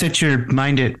to set your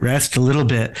mind at rest a little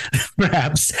bit,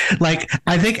 perhaps,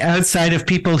 I think outside of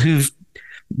people who've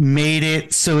made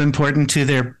it so important to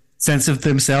their sense of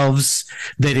themselves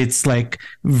that it's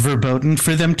verboten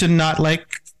for them to not like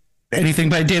anything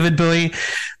by David Bowie,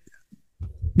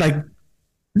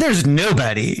 there's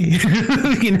nobody,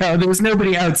 there's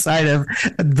nobody outside of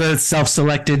the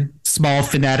self-selected small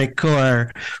fanatic core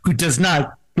who does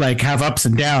not have ups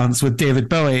and downs with David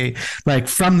Bowie,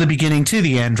 from the beginning to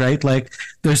the end, right?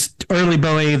 There's early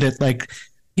Bowie that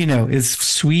is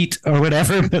sweet or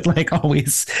whatever, but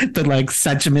always, but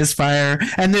such a misfire.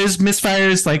 And there's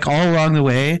misfires all along the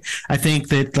way. I think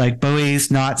that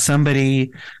Bowie's not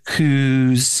somebody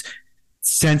whose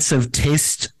sense of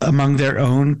taste among their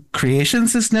own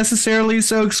creations is necessarily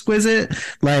so exquisite.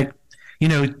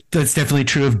 That's definitely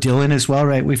true of Dylan as well,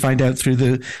 right? We find out through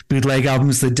the bootleg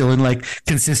albums that Dylan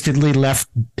consistently left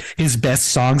his best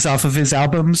songs off of his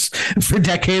albums for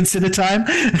decades at a time.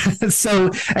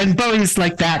 So, and Bowie's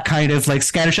that kind of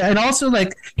scattershot, and also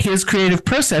his creative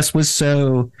process was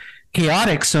so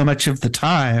chaotic so much of the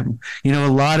time. A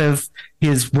lot of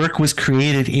his work was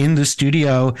created in the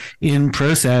studio in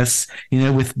process,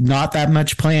 with not that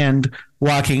much planned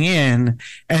walking in.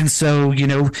 And so,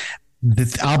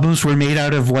 the albums were made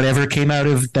out of whatever came out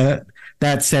of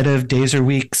that set of days or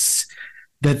weeks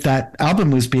that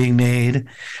album was being made.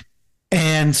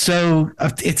 And so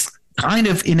it's kind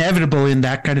of inevitable in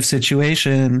that kind of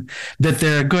situation that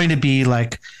there are going to be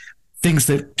things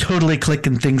that totally click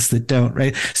and things that don't,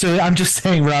 right? So I'm just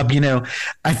saying, Rob,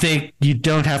 I think you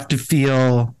don't have to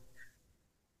feel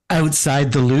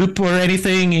outside the loop or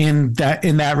anything in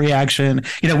that reaction.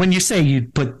 When you say you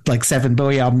put 7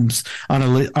 Bowie albums on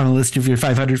a list of your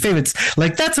 500 favorites,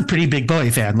 that's a pretty big Bowie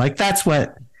fan. That's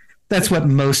what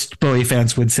most Bowie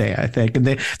fans would say, I think. And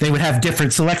they would have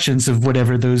different selections of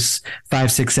whatever those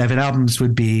 5, 6, 7 albums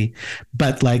would be.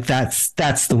 But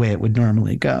that's the way it would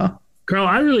normally go. Carl,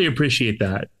 I really appreciate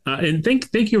that. And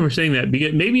thank you for saying that,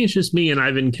 because maybe it's just me and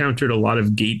I've encountered a lot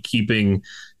of gatekeeping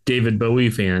David Bowie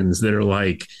fans that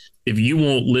are if you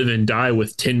won't live and die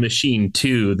with Tin Machine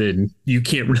 2, then you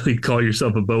can't really call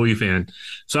yourself a Bowie fan.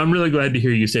 So I'm really glad to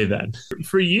hear you say that.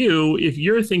 For you, if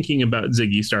you're thinking about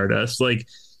Ziggy Stardust,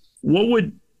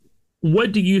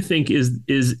 what do you think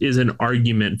is an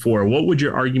argument for? What would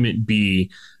your argument be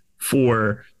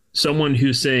for someone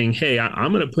who's saying, "Hey,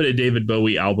 I'm going to put a David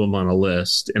Bowie album on a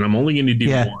list, and I'm only going to do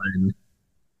Yeah. one,"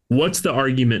 what's the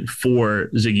argument for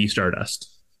Ziggy Stardust?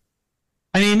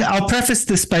 I mean, I'll preface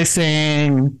this by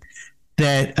saying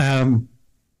that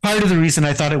part of the reason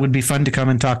I thought it would be fun to come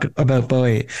and talk about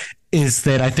Bowie is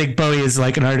that I think Bowie is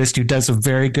like an artist who does a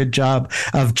very good job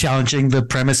of challenging the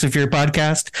premise of your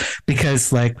podcast,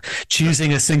 because like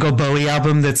choosing a single Bowie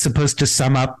album that's supposed to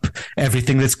sum up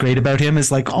everything that's great about him is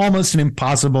like almost an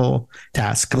impossible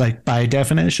task, like by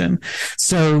definition.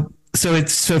 So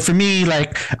for me,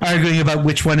 like arguing about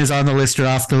which one is on the list or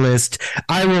off the list,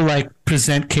 I will like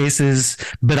present cases,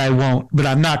 but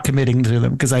I'm not committing to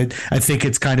them because I think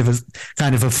it's kind of a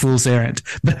fool's errand.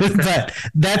 But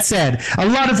that said, a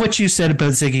lot of what you said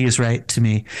about Ziggy is right to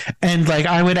me. And like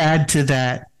I would add to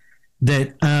that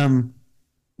before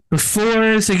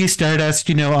Ziggy Stardust,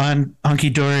 on Hunky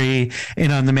Dory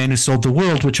and on The Man Who Sold the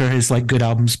World, which are his like good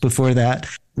albums before that,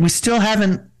 we still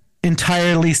haven't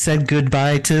entirely said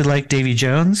goodbye to like Davy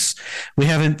Jones. We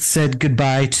haven't said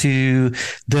goodbye to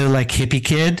the like hippie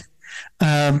kid,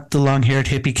 the long-haired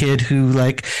hippie kid who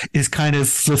like is kind of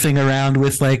flipping around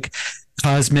with like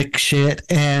cosmic shit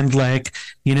and like,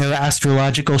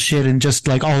 astrological shit and just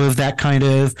like all of that kind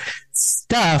of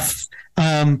stuff.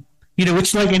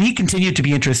 Which like, and he continued to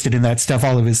be interested in that stuff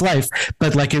all of his life,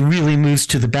 but like it really moves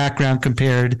to the background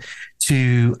compared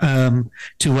to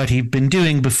what he'd been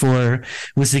doing before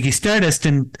with Ziggy Stardust.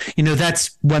 And,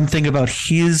 that's one thing about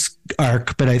his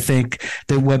arc, but I think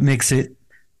that what makes it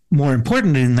more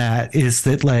important in that is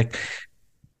that like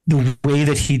the way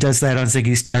that he does that on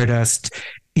Ziggy Stardust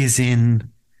is in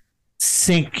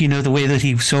sync, the way that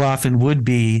he so often would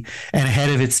be, and ahead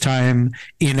of its time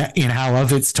in how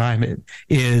of its time it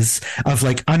is, of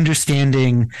like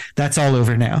understanding that's all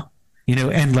over now,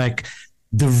 and like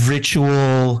the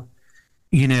ritual,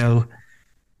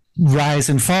 rise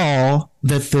and fall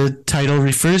that the title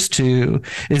refers to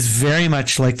is very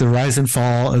much like the rise and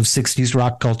fall of 60s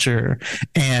rock culture,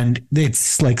 and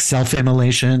it's like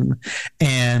self-immolation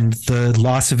and the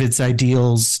loss of its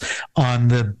ideals on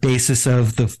the basis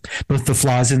of both the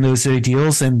flaws in those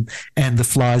ideals and the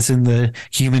flaws in the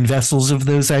human vessels of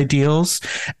those ideals.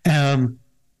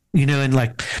 And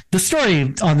like the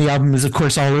story on the album is of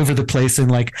course all over the place,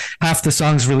 and like half the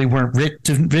songs really weren't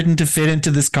written to fit into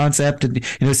this concept, and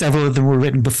several of them were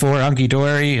written before Hunky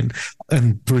Dory and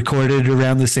recorded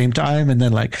around the same time and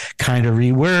then like kind of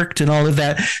reworked and all of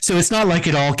that. So it's not like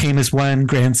it all came as one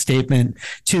grand statement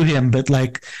to him, but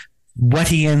like what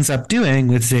he ends up doing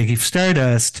with Ziggy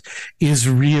Stardust is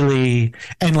really,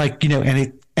 and like,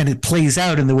 and it plays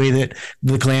out in the way that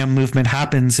the glam movement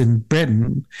happens in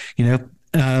Britain,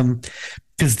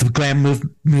 because the glam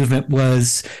movement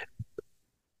was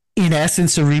in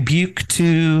essence a rebuke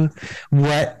to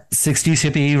what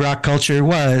 60s hippie rock culture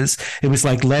was. It was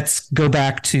like, let's go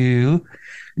back to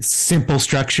simple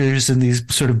structures and these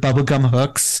sort of bubblegum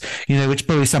hooks, which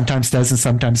Bowie sometimes does and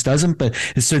sometimes doesn't, but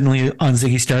it's certainly on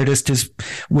Ziggy Stardust is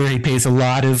where he pays a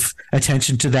lot of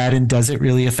attention to that and does it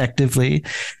really effectively.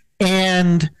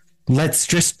 And let's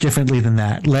dress differently than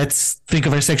that. Let's think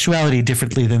of our sexuality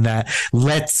differently than that.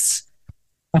 Let's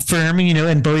affirm,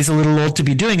 and Bowie's a little old to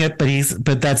be doing it,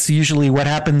 but that's usually what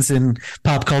happens in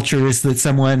pop culture, is that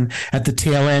someone at the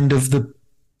tail end of the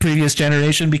previous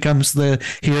generation becomes the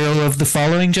hero of the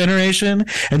following generation.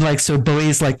 And like, so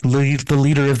Bowie's like the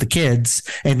leader of the kids,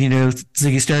 and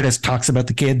Ziggy Stardust talks about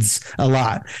the kids a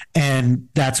lot, and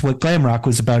that's what glam rock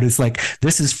was about. Is like,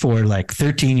 this is for like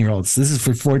 13-year-olds, this is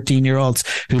for 14-year-olds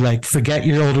who like forget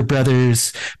your older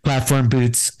brother's platform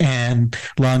boots and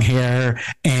long hair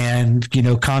and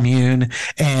commune,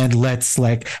 and let's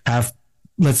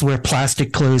wear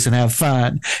plastic clothes and have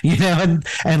fun,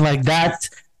 and like that.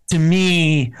 To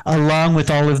me, along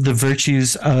with all of the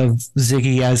virtues of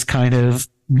Ziggy as kind of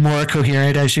more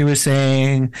coherent, as you were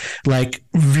saying, like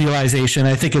realization,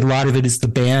 I think a lot of it is the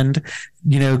band,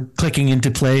 clicking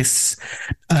into place,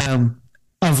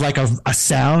 of like a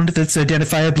sound that's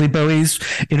identifiably Bowie's,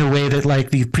 in a way that like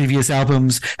the previous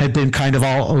albums had been kind of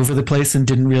all over the place and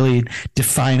didn't really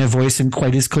define a voice in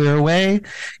quite as clear a way,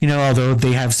 although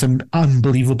they have some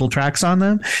unbelievable tracks on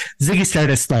them. Ziggy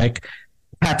Stardust like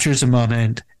captures a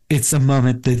moment. It's a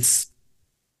moment that's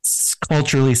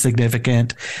culturally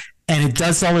significant, and it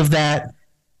does all of that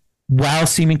while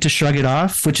seeming to shrug it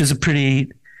off, which is a pretty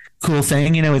cool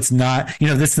thing. It's not,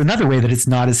 this is another way that it's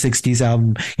not a 60s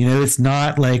album. It's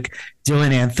not like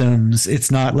Dylan anthems.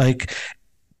 It's not like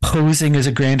posing as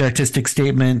a grand artistic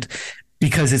statement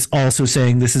because it's also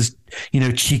saying this is,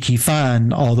 cheeky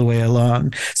fun all the way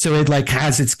along. So it like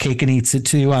has its cake and eats it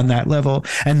too on that level.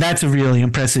 And that's a really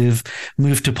impressive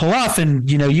move to pull off. And,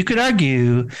 you could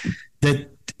argue that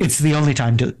it's the only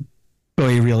time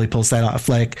Bowie really pulls that off.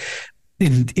 Like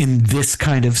in this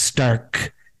kind of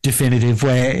stark, definitive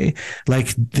way.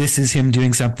 Like this is him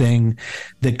doing something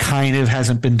that kind of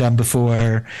hasn't been done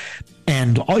before.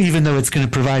 And even though it's going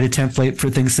to provide a template for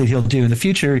things that he'll do in the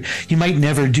future, he might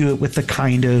never do it with the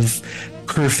kind of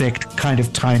perfect kind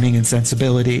of timing and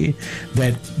sensibility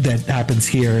that happens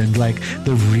here, and like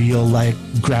the real like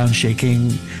ground shaking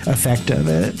effect of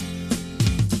it.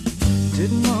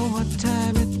 Didn't know what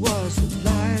time it was, the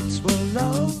lights were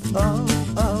low.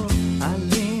 Oh, oh. I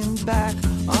leaned back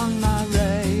on my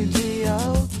radio.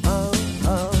 Oh,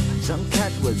 oh. Some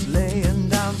cat was laying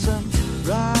down some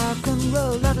rock and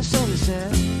roll, that is all he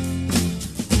said.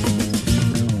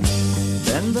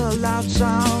 Then the loud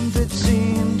sound it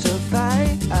seemed to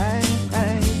fade,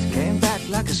 came back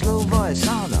like a slow voice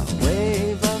on a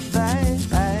wave of faith.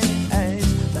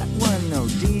 That wasn't no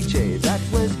DJ, that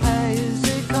was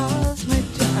hazy cosmic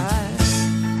jive.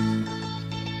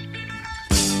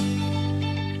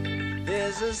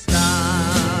 There's a starman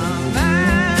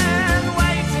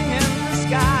waiting in the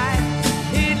sky.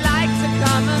 He'd like to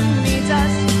come and meet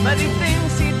us, but he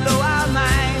thinks he'd blow our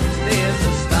minds. There's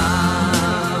a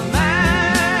starman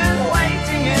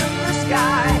waiting in the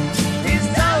sky. He's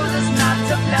told us not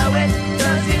to blow it,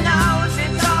 'cause he knows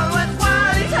it's all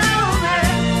worthwhile. He told me,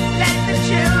 let the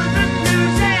children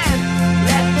lose it,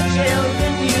 let the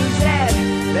children use it,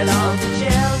 let all the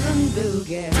children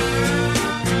boogie.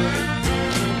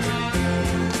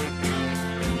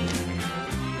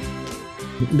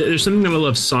 There's something that I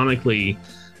love sonically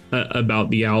about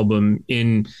the album.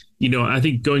 I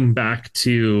think going back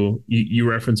to you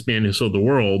referenced Man Who Sold the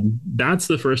World, that's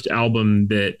the first album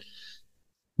that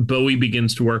Bowie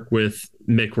begins to work with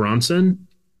Mick Ronson.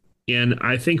 And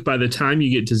I think by the time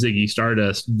you get to Ziggy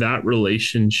Stardust, that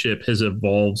relationship has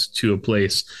evolved to a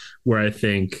place where I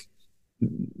think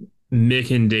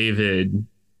Mick and David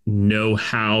know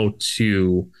how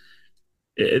to.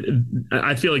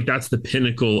 I feel like that's the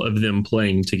pinnacle of them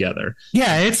playing together.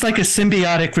 Yeah, it's like a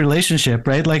symbiotic relationship,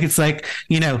 right? Like it's like,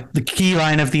 the key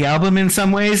line of the album in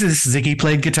some ways is Ziggy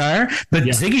played guitar, but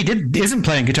Ziggy isn't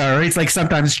playing guitar. Right? It's like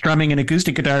sometimes strumming an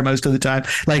acoustic guitar most of the time.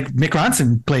 Like Mick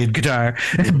Ronson played guitar,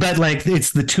 but like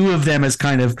it's the two of them as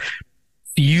kind of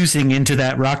fusing into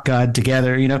that rock god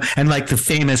together, and like the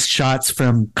famous shots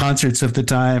from concerts of the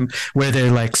time where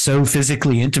they're like so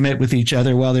physically intimate with each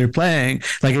other while they're playing,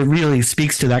 like it really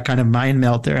speaks to that kind of mind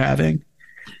melt they're having.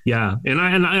 Yeah. And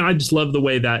I just love the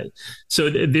way that, so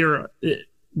there,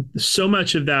 so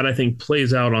much of that I think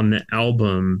plays out on the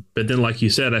album, but then like you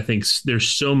said, I think there's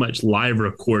so much live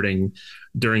recording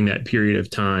during that period of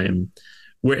time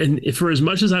where, and for as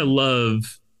much as I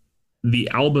love the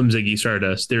album Ziggy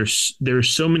Stardust, there's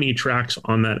so many tracks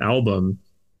on that album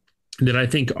that I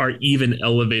think are even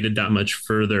elevated that much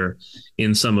further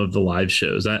in some of the live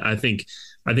shows. I think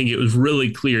it was really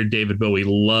clear David Bowie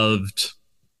loved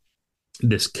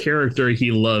this character. He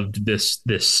loved this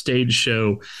stage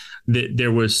show. That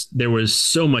there was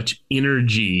so much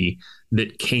energy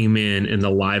that came in the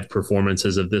live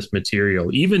performances of this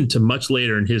material. Even to much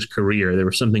later in his career, there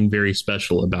was something very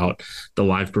special about the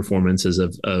live performances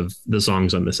of the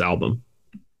songs on this album.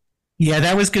 Yeah,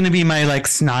 that was going to be my like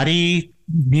snotty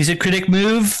music critic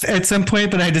move at some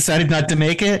point, but I decided not to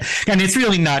make it. And it's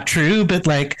really not true, but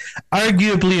like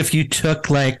arguably if you took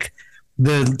like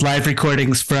the live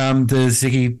recordings from the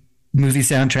Ziggy movie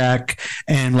soundtrack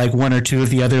and like one or two of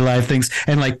the other live things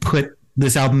and like put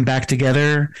this album back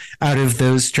together out of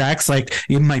those tracks, like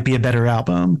it might be a better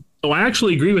album. Oh, I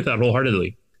actually agree with that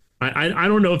wholeheartedly. I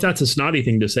don't know if that's a snotty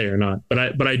thing to say or not,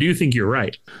 but I do think you're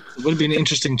right. It would be an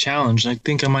interesting challenge. I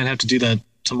think I might have to do that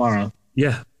tomorrow.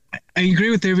 Yeah. I agree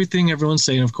with everything everyone's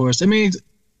saying, of course. I mean,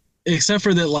 except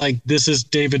for that, like this is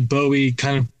David Bowie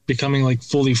kind of becoming like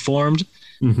fully formed.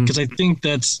 Because I think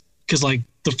that's because like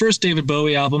the first David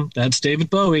Bowie album, that's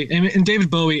David Bowie. And David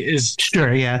Bowie is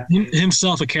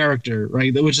himself a character,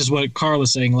 right? Which is what Carl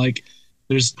was saying. Like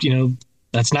there's,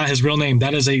 that's not his real name.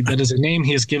 That is a name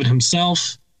he has given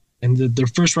himself. And their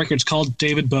first record's called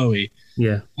David Bowie.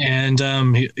 Yeah. And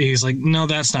he's like, no,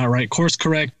 that's not right. Course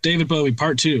correct. David Bowie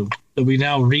Part 2 that we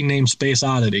now rename Space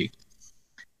Oddity.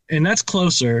 And that's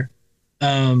closer.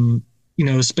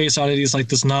 Space Oddity is like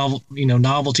this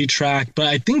novelty track. But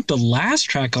I think the last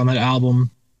track on that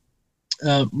album,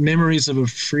 Memories of a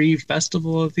Free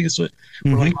Festival, I think it's what,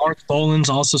 where like Mark Bolan's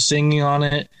also singing on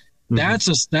it. That's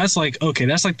like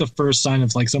the first sign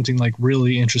of like something like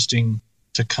really interesting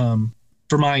to come.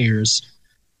 for my ears.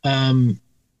 And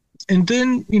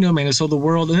then, Man Who Sold the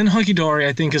World, and then Hunky Dory,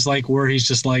 I think, is like where he's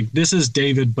just like, this is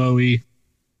David Bowie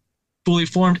fully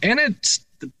formed. And it's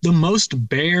the most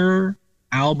bare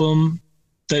album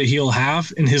that he'll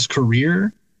have in his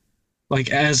career.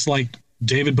 Like, as like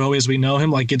David Bowie as we know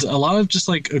him, like it's a lot of just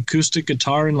like acoustic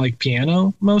guitar and like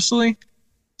piano mostly.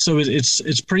 So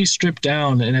it's pretty stripped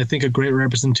down. And I think a great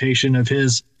representation of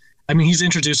his, I mean, he's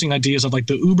introducing ideas of like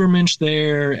the Ubermensch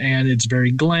there, and it's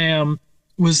very glam.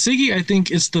 With Ziggy, I think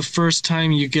it's the first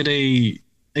time you get a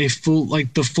full,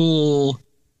 like the full,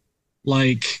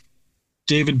 like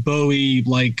David Bowie,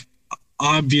 like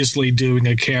obviously doing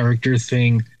a character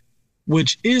thing,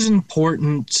 which is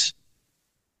important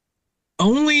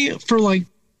only for like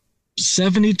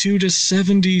 72 to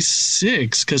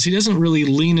 76, because he doesn't really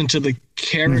lean into the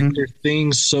character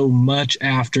thing so much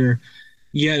after,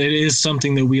 yet it is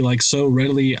something that we like so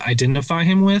readily identify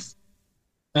him with.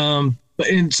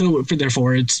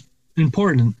 Therefore it's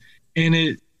important.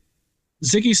 And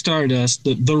Ziggy Stardust,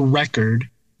 the record,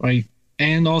 right,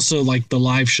 and also like the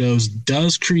live shows,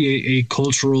 does create a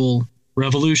cultural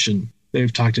revolution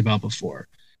they've talked about before.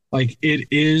 Like it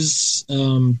is,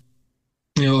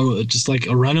 just like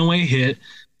a runaway hit,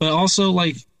 but also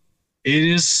like it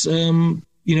is,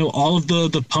 all of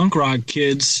the punk rock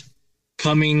kids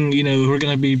coming, who are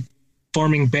going to be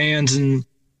forming bands in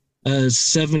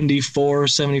 74,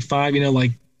 75,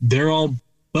 like they're all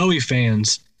Bowie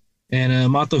fans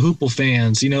and Mott the Hoople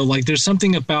fans. Like there's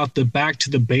something about the back to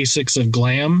the basics of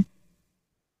glam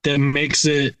that makes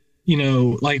it,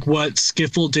 like what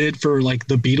Skiffle did for like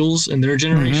the Beatles and their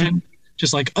generation.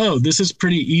 Just like, oh, this is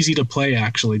pretty easy to play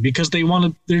actually, because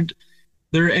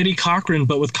they're Eddie Cochran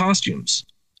but with costumes.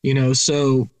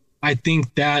 So I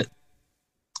think that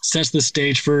sets the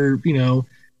stage for,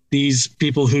 these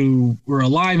people who were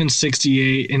alive in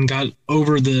 68 and got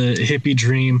over the hippie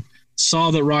dream,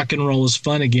 saw that rock and roll was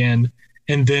fun again.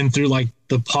 And then through like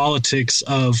the politics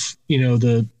of,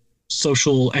 the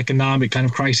social economic kind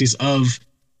of crises of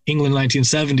England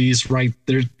 1970s, right?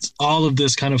 There's all of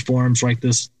this kind of forms, right?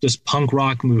 This punk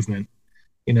rock movement,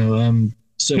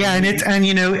 so yeah. And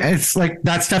it's like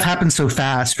that stuff happens so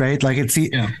fast, right? Like it's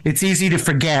easy to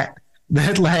forget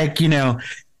that, like,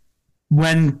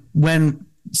 when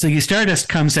Ziggy Stardust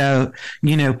comes out,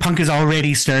 punk is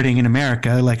already starting in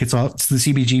America. Like it's the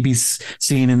CBGB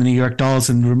scene and the New York Dolls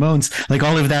and Ramones, like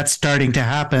all of that's starting to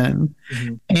happen.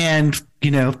 And,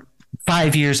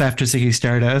 5 years after Ziggy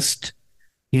Stardust,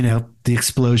 the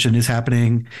explosion is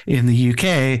happening in the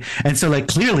UK. And so like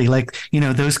clearly, like,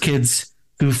 those kids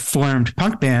who formed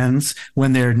punk bands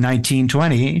when they're 19,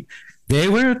 20, they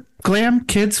were glam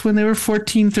kids when they were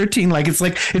 14, 13. Like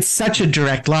it's such a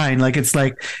direct line. Like it's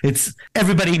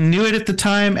everybody knew it at the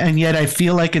time, and yet I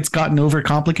feel like it's gotten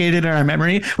overcomplicated in our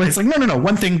memory, where it's like no,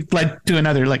 one thing led to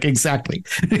another, like exactly.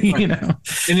 Right.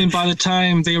 And then by the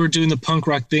time they were doing the punk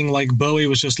rock thing, like Bowie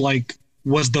was just like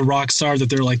was the rock star that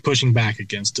they're like pushing back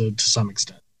against to some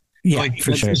extent. Yeah, like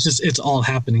for sure. It's all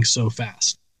happening so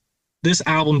fast. This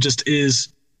album just is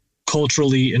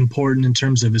culturally important in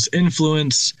terms of its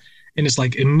influence and it's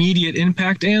like immediate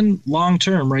impact and long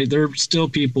term, right? There are still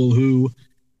people who,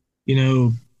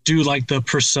 do like the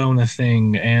persona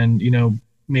thing and,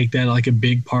 make that like a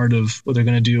big part of what they're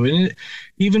going to do. And it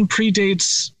even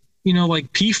predates,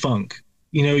 like P-Funk,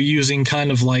 using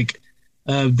kind of like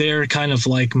their kind of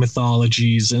like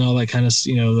mythologies and all that kind of,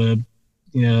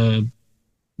 the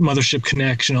Mothership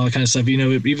Connection, all that kind of stuff.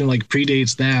 It even like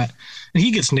predates that. And he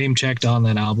gets name checked on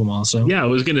that album also. Yeah, I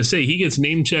was gonna say he gets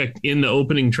name checked in the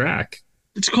opening track.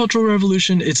 It's a cultural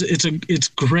revolution. It's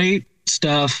great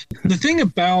stuff. The thing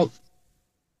about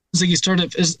Ziggy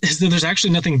Stardust is that there's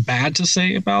actually nothing bad to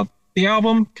say about the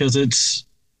album because it's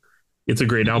a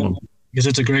great album. Because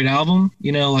it's a great album,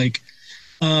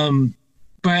 but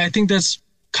I think that's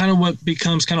kind of what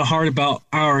becomes kind of hard about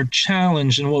our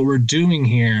challenge and what we're doing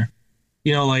here.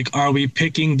 Are we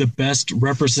picking the best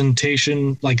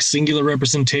representation, like singular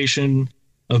representation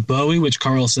of Bowie, which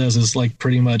Carl says is like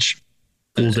pretty much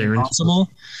impossible?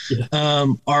 Yeah.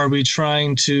 Are we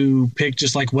trying to pick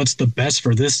just like what's the best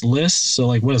for this list? So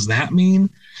like, what does that mean?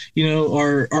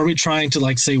 Or are we trying to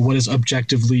like say what is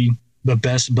objectively the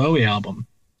best Bowie album,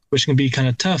 which can be kind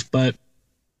of tough.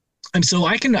 And so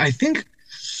I think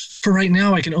for right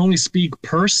now, I can only speak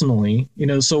personally,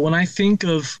 so when I think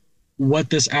of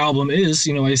what this album is,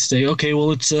 I say, okay,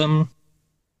 well, it's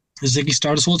Ziggy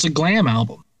Stardust. Well, it's a glam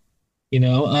album.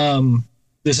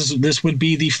 This would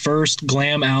be the first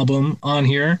glam album on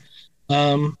here,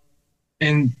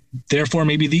 and therefore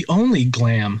maybe the only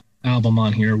glam album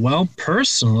on here. Well,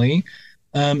 personally,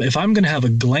 if I'm going to have a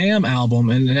glam album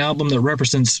and an album that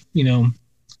represents,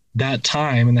 that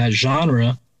time and that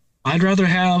genre, I'd rather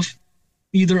have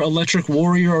either Electric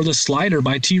Warrior or The Slider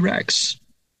by T-Rex.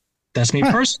 That's me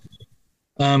personally.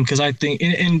 Because I think,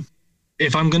 and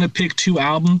if I'm going to pick two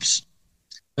albums,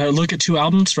 look at two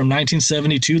albums from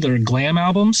 1972 that are glam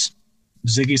albums,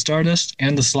 Ziggy Stardust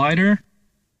and The Slider.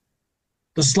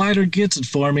 The Slider gets it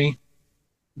for me.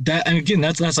 That, and again,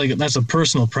 that's a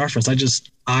personal preference.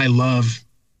 I love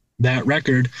that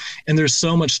record, and there's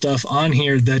so much stuff on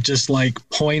here that just like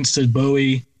points to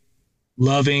Bowie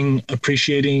loving,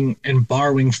 appreciating, and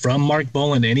borrowing from Mark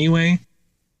Bolan anyway.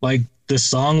 Like the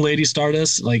song "Lady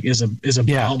Stardust" like is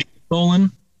about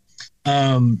Bolan.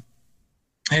 "Hang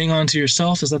On to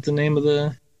Yourself," is that the name of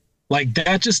the, like,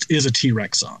 that just is a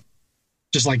T-Rex song,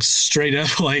 just like straight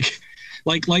up like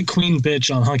Queen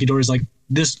Bitch on Hunky Dory's like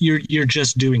this. You're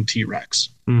just doing T-Rex.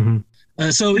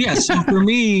 So for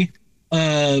me,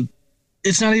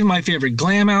 it's not even my favorite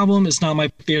glam album. It's not my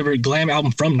favorite glam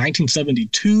album from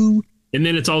 1972. And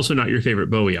then it's also not your favorite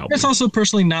Bowie album. It's also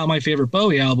personally not my favorite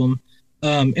Bowie album,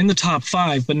 in the top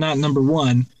 5, but not number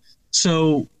 1.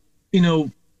 So,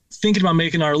 thinking about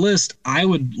making our list, I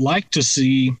would like to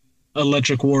see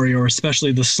Electric Warrior,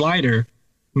 especially The Slider,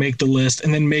 make the list,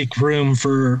 and then make room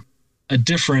for a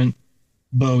different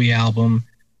Bowie album.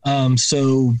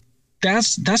 So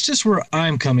that's just where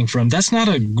I'm coming from. That's not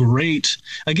a great,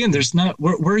 again, there's not,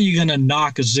 where are you going to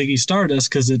knock a Ziggy Stardust?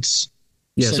 Because it's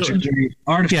such a great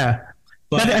artifact. Yeah.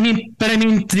 But I mean,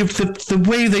 the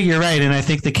way that you're right, and I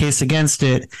think the case against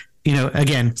it,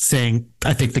 again, saying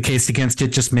I think the case against it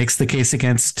just makes the case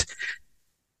against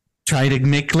try to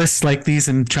make lists like these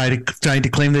and trying to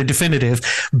claim they're definitive.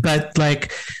 But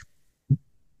like,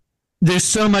 there's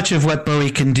so much of what Bowie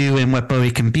can do and what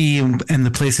Bowie can be and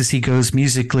the places he goes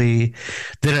musically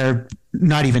that are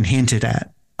not even hinted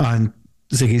at on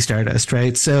Ziggy Stardust,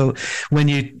 right? So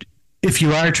if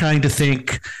you are trying to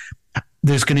think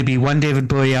there's going to be one David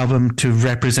Bowie album to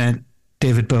represent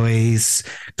David Bowie's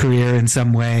career in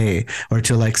some way, or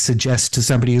to like suggest to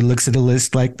somebody who looks at a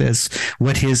list like this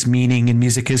what his meaning in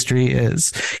music history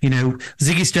is,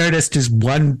 Ziggy Stardust is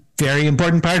one very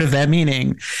important part of that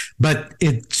meaning, but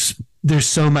there's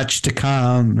so much to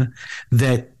come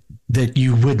that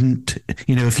you wouldn't,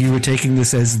 if you were taking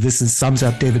this as sums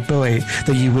up David Bowie,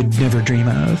 that you would never dream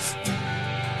of.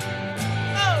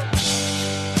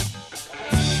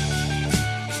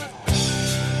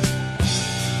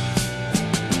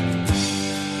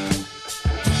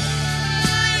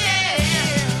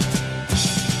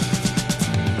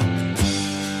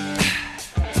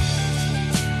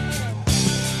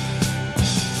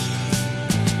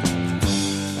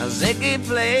 Ziggy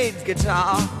played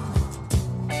guitar,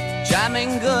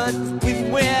 jamming good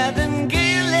with Weird and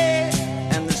Gilly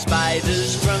and the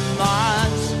Spiders from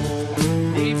Mars.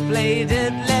 He played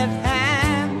it left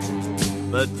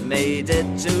hand, but made it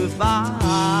too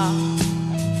far.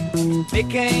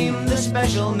 Became the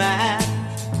special man,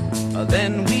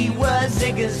 then we were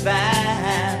Ziggy's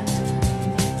band.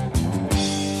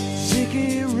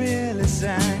 Ziggy really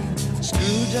sang,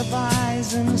 screwed up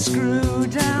eyes and screwed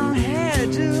down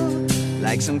hairdo,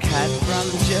 like some cat from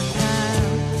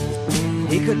Japan.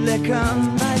 He could lick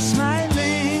 'em by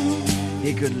smiling,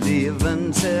 he could leave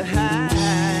them to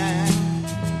hang.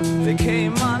 They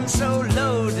came on so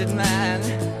loaded, man,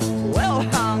 well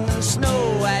hung in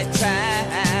snow white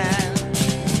tan.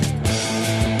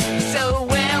 So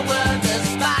where were the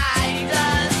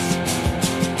spiders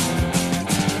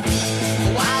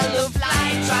while the fly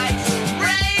tried to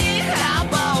break our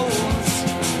bones?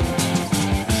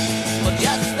 Well,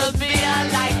 just the beer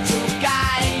like to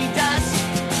guide us.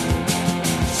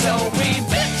 So we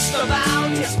bitched about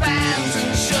his fans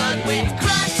and should we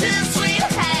crush his sweet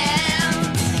hands.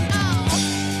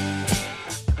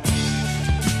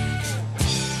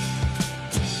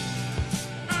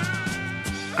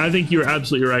 I think you're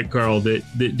absolutely right, Carl, that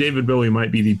David Bowie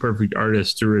might be the perfect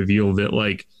artist to reveal that,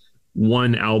 like,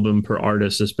 one album per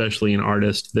artist, especially an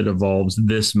artist that evolves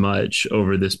this much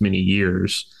over this many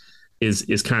years,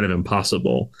 is kind of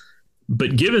impossible.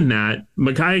 But given that,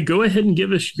 Makai, go ahead and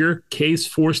give us your case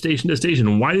for Station to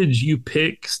Station. Why did you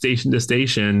pick Station to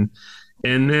Station?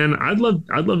 And then I'd love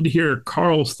to hear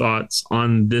Carl's thoughts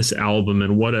on this album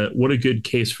and what a good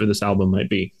case for this album might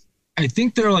be. I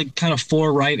think there are like kind of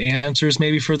 4 right answers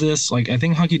maybe for this. Like, I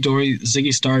think Hunky Dory,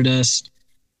 Ziggy Stardust,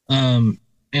 and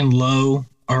Low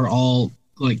are all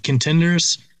like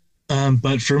contenders.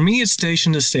 But for me, it's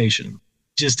Station to Station.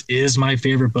 Just is my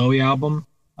favorite Bowie album.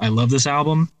 I love this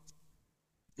album.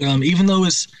 Even though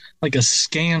it's like a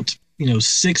scant,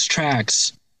 6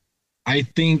 tracks, I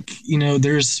think,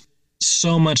 there's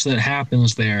so much that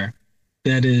happens there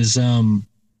that is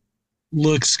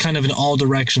looks kind of in all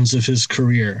directions of his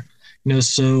career.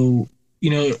 So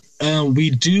we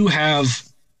do have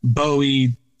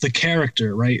Bowie, the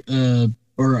character, right?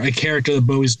 Or a character that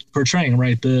Bowie's portraying,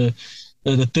 right? The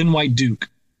Thin White Duke,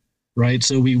 right?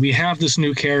 So we have this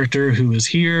new character who is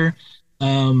here,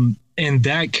 and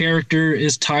that character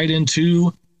is tied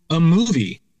into a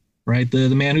movie, right? The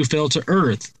Man Who Fell to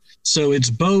Earth. So it's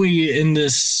Bowie in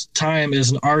this time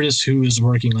as an artist who is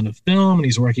working on a film, and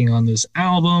he's working on this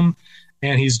album,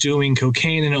 and he's doing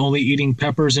cocaine and only eating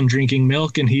peppers and drinking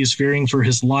milk, and he's fearing for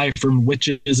his life from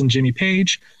witches and Jimmy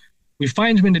Page. We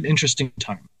find him in an interesting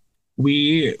time.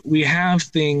 We have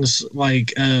things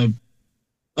like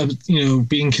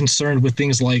being concerned with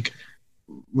things like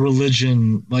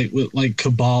religion, like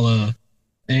Kabbalah,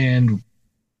 and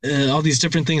all these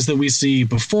different things that we see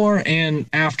before and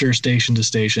after Station to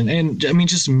Station. And I mean,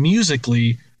 just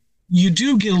musically, you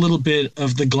do get a little bit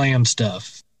of the glam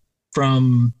stuff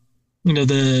from,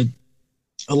 the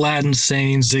Aladdin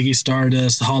Sane, Ziggy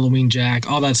Stardust, Halloween Jack,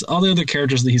 all the other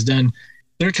characters that he's done.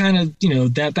 They're kind of,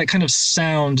 that kind of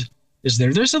sound is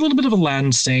there. There's a little bit of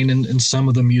Aladdin Sane in some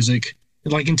of the music,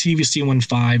 like in TVC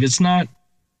 15. It's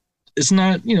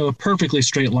not, a perfectly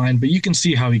straight line, but you can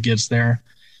see how he gets there.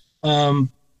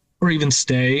 Or even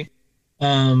Stay.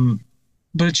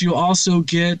 But you also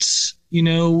get,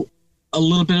 a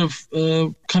little bit of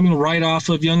coming right off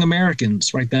of Young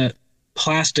Americans, right? That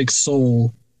plastic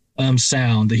soul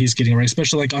sound that he's getting, right?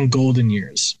 Especially like on Golden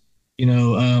Years,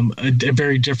 a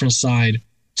very different side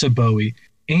to Bowie.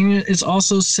 And it's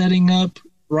also setting up,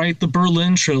 right, the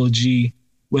Berlin trilogy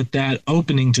with that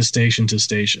opening to Station,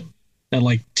 that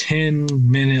like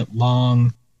 10-minute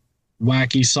long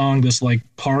wacky song that's like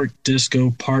part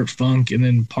disco, part funk, and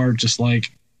then part just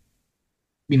like,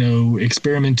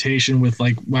 experimentation with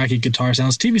like wacky guitar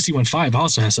sounds. TVC 15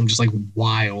 also has some just like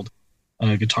wild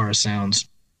guitar sounds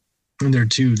in there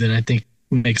too that I think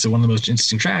makes it one of the most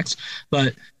interesting tracks.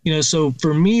 But, so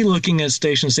for me, looking at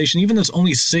Station to Station, even though it's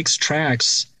only 6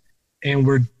 tracks and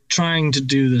we're trying to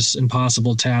do this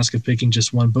impossible task of picking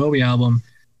just one Bowie album,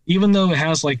 even though it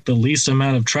has like the least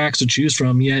amount of tracks to choose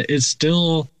from, yet it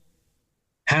still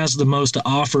has the most to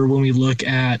offer when we look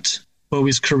at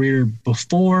Bowie's career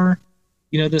before,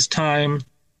 this time,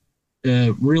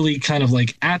 really kind of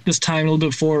like at this time, a little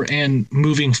bit before, and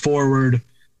moving forward,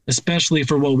 especially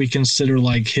for what we consider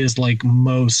like his like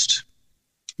most,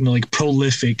 like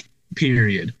prolific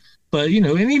period. But,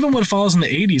 and even what follows in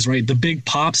the 80s, right? The big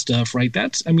pop stuff, right?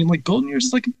 That's, I mean, like Golden Years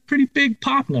is like a pretty big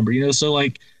pop number, so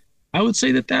like I would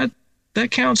say that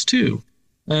counts too.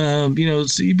 So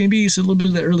maybe a little bit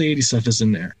of the early 80s stuff is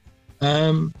in there.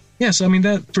 So I mean,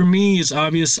 that for me is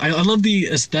obvious. I love the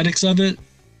aesthetics of it.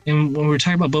 And when we're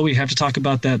talking about Bowie, we have to talk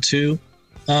about that too.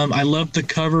 I love the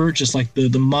cover, just like the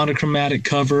monochromatic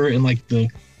cover and like that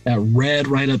red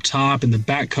right up top, and the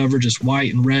back cover just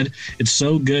white and red. It's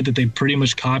so good that they pretty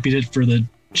much copied it for the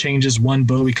Changes One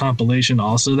Bowie compilation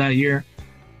also that year.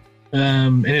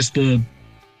 And it's the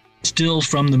still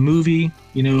from the movie,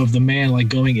 of the man like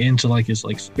going into like his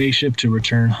like spaceship to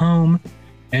return home.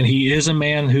 And he is a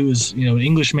man who's, an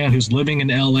English man who's living in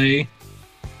LA,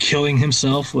 killing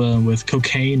himself with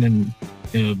cocaine and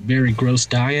a very gross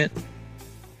diet.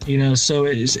 So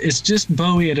it's just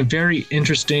Bowie at a very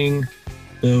interesting,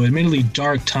 though admittedly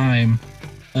dark time,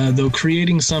 though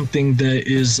creating something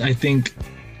that is, I think,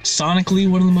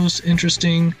 sonically one of the most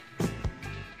interesting,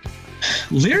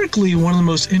 lyrically one of the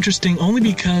most interesting, only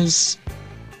because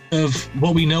of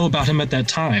what we know about him at that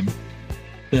time.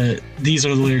 That these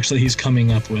are the lyrics that he's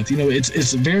coming up with.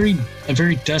 It's a very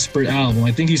desperate album.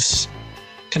 I think he's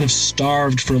kind of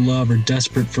starved for love or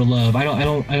desperate for love. I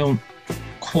don't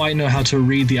quite know how to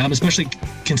read the album, especially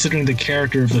considering the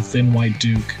character of the Thin White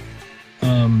Duke.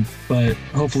 But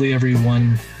hopefully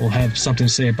everyone will have something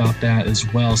to say about that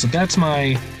as well. So that's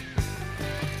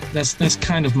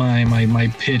kind of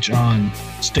my pitch on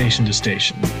Station to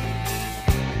Station.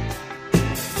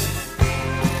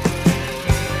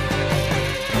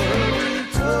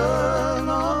 Turn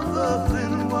on the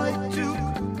Thin White Duke,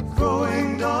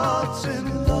 throwing darts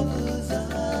in lovers'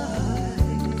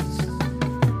 eyes.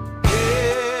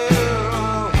 Here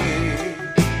are we,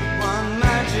 one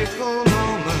magical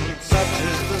moment, such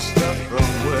is the stuff from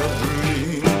where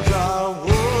dreams are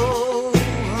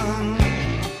woven.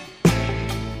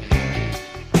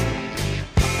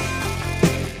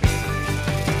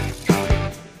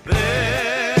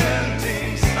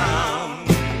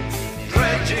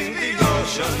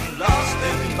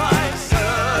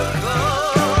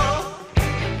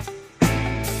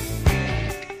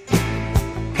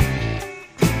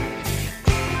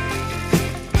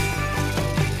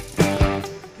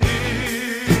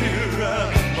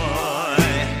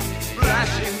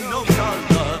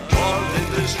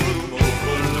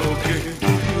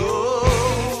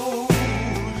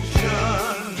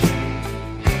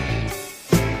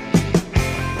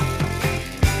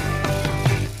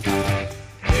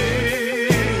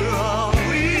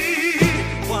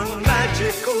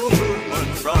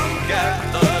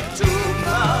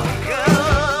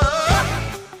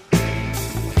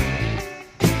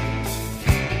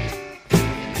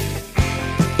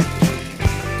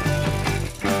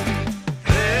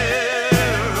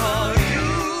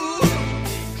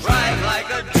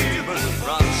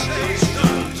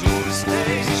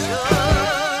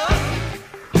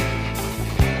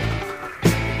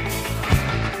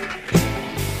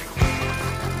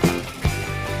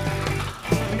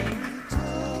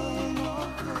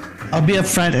 I'll be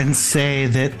upfront and say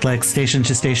that like Station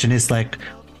to Station is like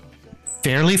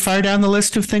fairly far down the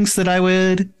list of things that I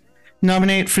would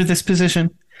nominate for this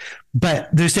position, but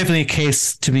there's definitely a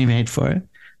case to be made for it.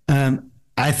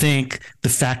 I think the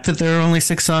fact that there are only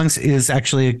 6 songs is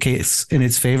actually a case in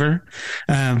its favor,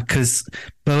 because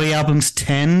Bowie albums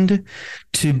tend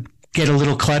to get a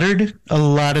little cluttered a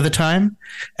lot of the time,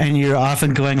 and you're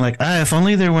often going like, if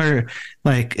only there were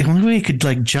like, if only we could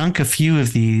like junk a few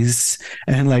of these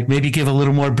and like maybe give a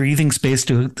little more breathing space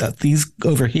to these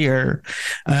over here.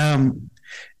 And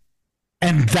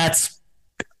that's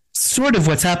sort of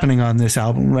what's happening on this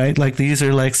album, right? Like these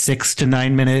are like 6 to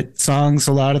 9 minute songs,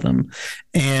 a lot of them.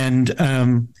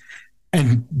 And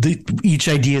each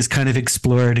idea is kind of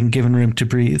explored and given room to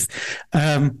breathe.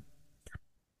 And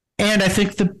I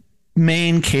think the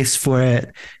main case for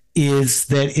it is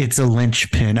that it's a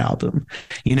linchpin album.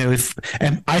 You know,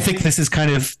 and I think this is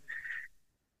kind of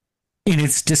in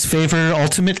its disfavor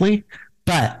ultimately,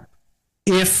 but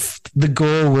if the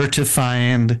goal were to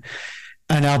find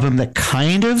an album that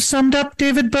kind of summed up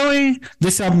David Bowie,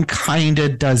 this album kind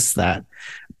of does that,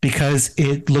 because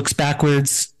it looks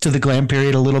backwards to the glam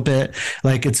period a little bit.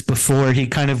 Like it's before he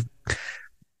kind of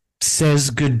says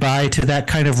goodbye to that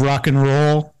kind of rock and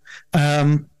roll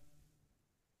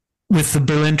with the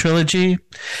Berlin trilogy.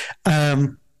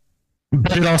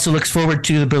 But it also looks forward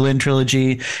to the Berlin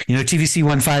trilogy. You know, TVC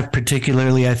 1.5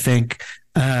 particularly, I think,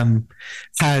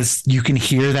 has, you can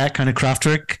hear that kind of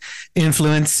Kraftwerk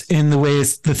influence in the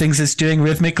ways, the things it's doing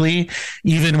rhythmically,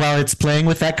 even while it's playing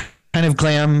with that kind of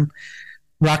glam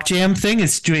rock jam thing.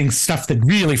 It's doing stuff that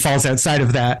really falls outside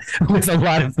of that with a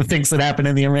lot of the things that happen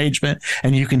in the arrangement,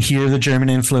 and you can hear the German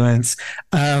influence.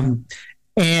 And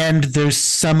there's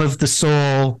some of the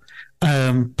soul,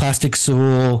 Plastic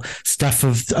Soul stuff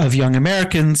of Young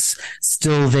Americans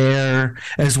still there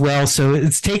as well. So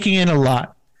it's taking in a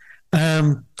lot.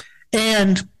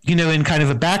 And, you know, in kind of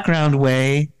a background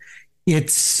way,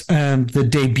 it's the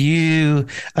debut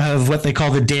of what they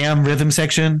call the Damn rhythm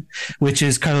section, which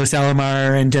is Carlos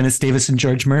Alomar and Dennis Davis and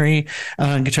George Murray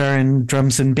on guitar and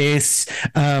drums and bass.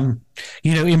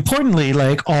 You know, importantly,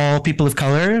 like all people of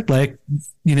color, like,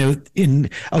 you know, in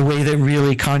a way that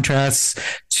really contrasts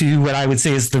to what I would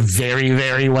say is the very,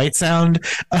 very white sound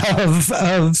of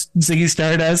Ziggy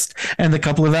Stardust and the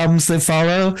couple of albums that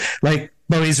follow. Like,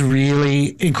 Bowie's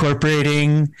really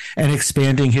incorporating and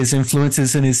expanding his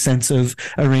influences and his sense of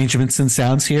arrangements and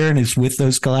sounds here, and it's with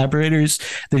those collaborators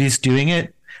that he's doing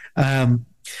it. And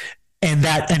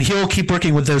he'll keep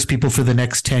working with those people for the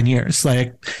next 10 years.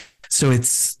 Like, so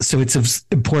it's an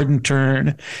important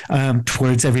turn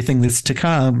towards everything that's to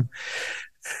come.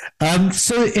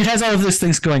 So it has all of those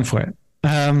things going for it.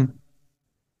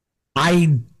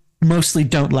 I mostly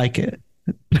don't like it,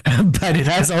 but it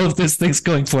has all of those things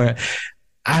going for it.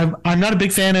 I'm not a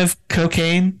big fan of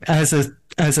cocaine as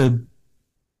a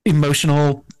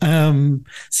emotional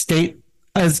state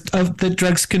that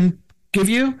drugs can give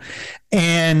you,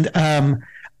 and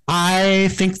I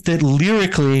think that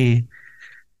lyrically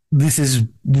this is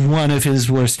one of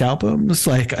his worst albums.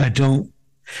 Like, I know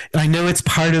it's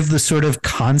part of the sort of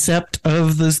concept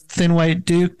of the Thin White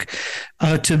Duke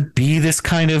to be this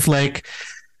kind of like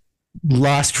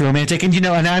lost romantic, and you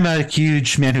know, and I'm a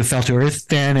huge Man Who Fell to Earth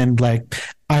fan, and like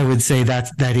I would say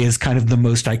that is kind of the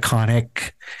most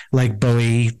iconic like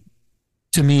Bowie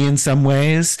to me in some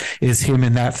ways, is him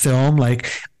in that film.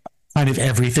 Like, kind of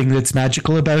everything that's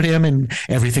magical about him and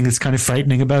everything that's kind of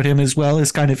frightening about him as well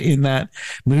is kind of in that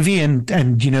movie.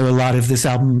 And you know, a lot of this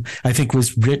album I think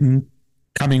was written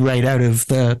coming right out of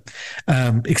the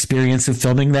experience of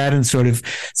filming that, and sort of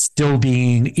still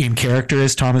being in character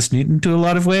as Thomas Newton to a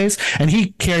lot of ways. And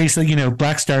he carries, you know,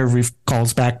 Black Star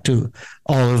calls back to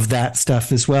all of that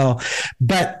stuff as well.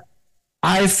 But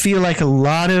I feel like a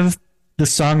lot of the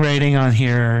songwriting on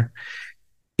here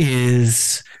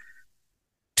is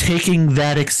taking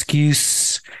that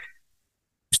excuse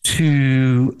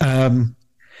to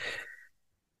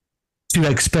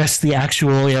express the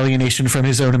actual alienation from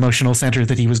his own emotional center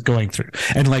that he was going through.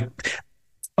 And like,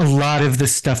 a lot of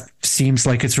this stuff seems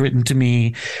like it's written to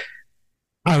me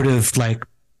out of like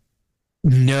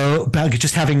about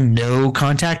just having no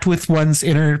contact with one's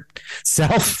inner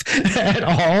self at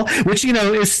all, which, you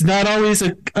know, is not always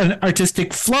an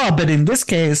artistic flaw, but in this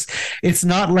case, it's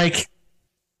not like,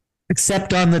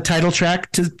 except on the title track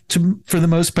to for the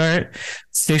most part,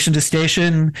 Station to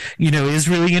Station, you know, is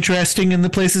really interesting in the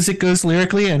places it goes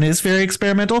lyrically and is very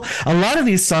experimental. A lot of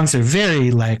these songs are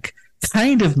very like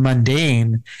kind of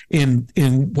mundane in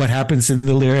what happens in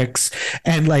the lyrics,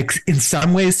 and like in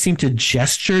some ways seem to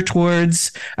gesture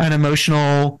towards an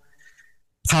emotional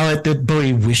palette that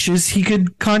Bowie wishes he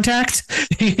could contact,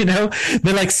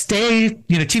 but like Stay,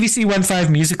 TVC 1.5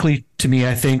 musically to me,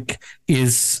 I think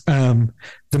is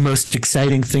the most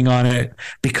exciting thing on it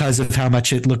because of how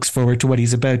much it looks forward to what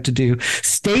he's about to do.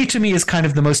 Stay to me is kind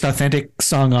of the most authentic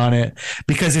song on it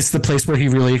because it's the place where he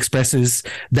really expresses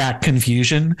that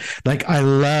confusion. Like I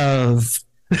love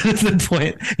the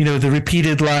point, the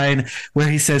repeated line where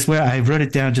he says, well, I wrote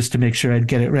it down just to make sure I'd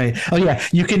get it right. Oh yeah.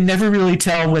 You can never really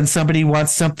tell when somebody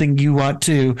wants something you want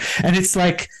to. And it's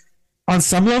like, on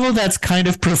some level, that's kind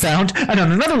of profound. And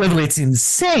on another level, it's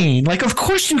insane. Like, of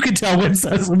course you could tell when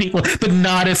some people, but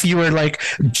not if you were like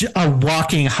a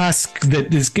walking husk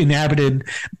that is inhabited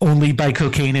only by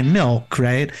cocaine and milk,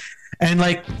 right? And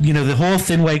like, the whole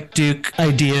Thin White Duke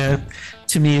idea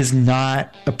to me is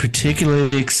not a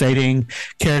particularly exciting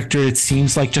character. It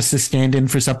seems like just a stand-in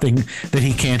for something that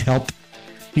he can't help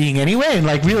being anyway. And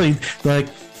like really, like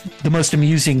the most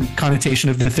amusing connotation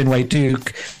of the Thin White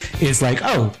Duke is like,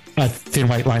 oh, a thin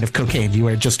white line of cocaine. You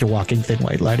are just a walking thin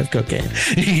white line of cocaine,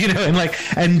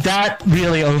 and that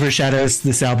really overshadows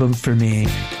this album for me.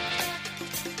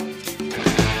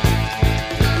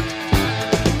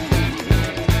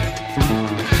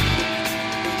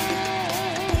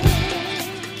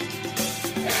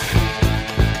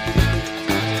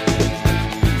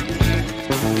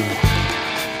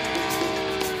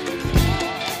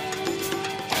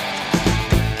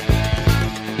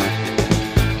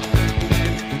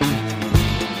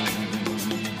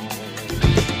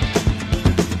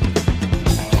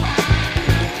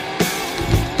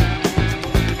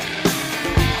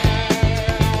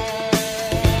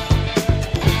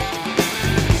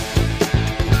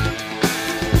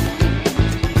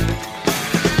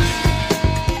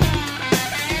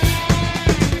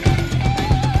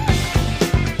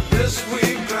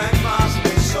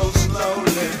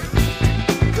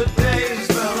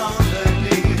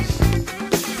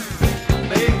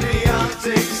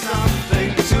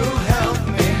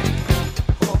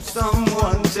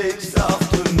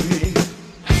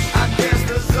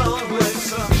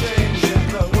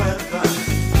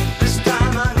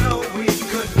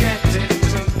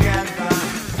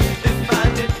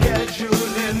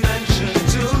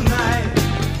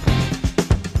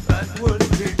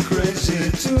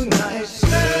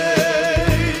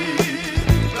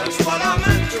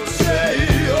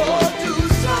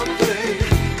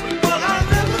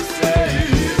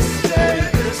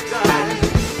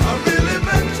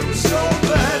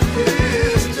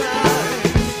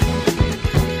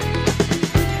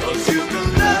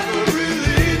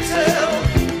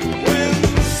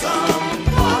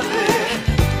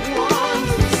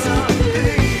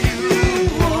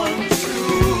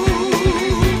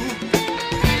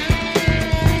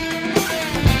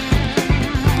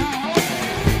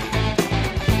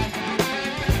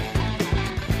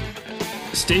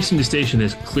 Station to Station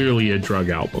is clearly a drug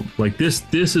album. Like this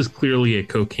is clearly a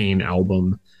cocaine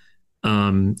album.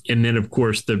 And then of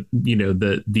course the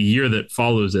year that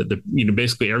follows it,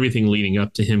 basically everything leading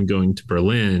up to him going to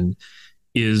Berlin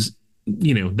is,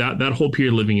 that whole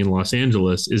period living in Los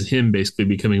Angeles is him basically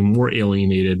becoming more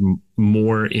alienated,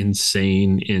 more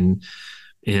insane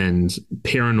and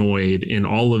paranoid, and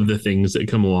all of the things that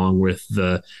come along with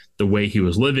the way he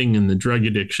was living and the drug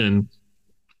addiction.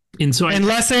 And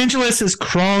Los Angeles is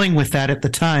crawling with that at the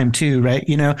time too, right?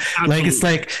 Absolutely. Like it's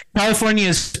like California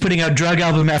is putting out drug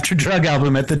album after drug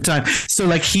album at the time. So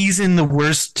like he's in the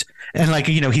worst, and like,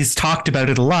 he's talked about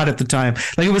it a lot at the time.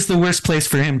 Like it was the worst place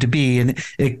for him to be. And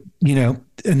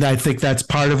and I think that's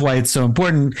part of why it's so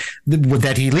important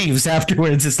that he leaves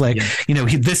afterwards. It's like,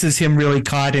 this is him really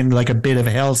caught in like a bit of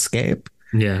a hellscape.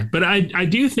 Yeah, but I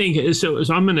do think so.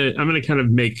 So I'm gonna kind of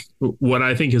make what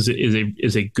I think is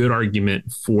a good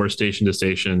argument for Station to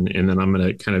Station, and then I'm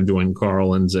gonna kind of join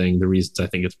Carl in saying the reasons I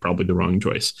think it's probably the wrong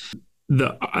choice.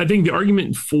 I think the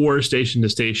argument for Station to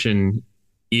Station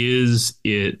is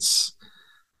its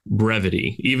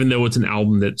brevity, even though it's an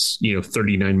album that's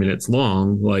 39 minutes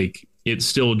long. Like it's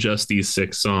still just these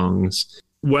 6 songs.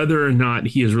 Whether or not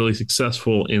he is really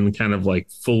successful in kind of like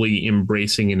fully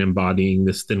embracing and embodying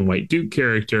this Thin White Duke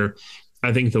character,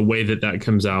 I think the way that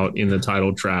comes out in the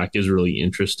title track is really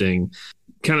interesting.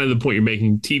 Kind of the point you're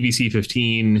making, TVC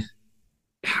 15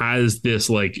 has this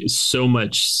like so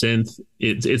much synth.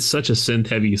 It's such a synth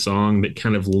heavy song that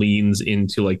kind of leans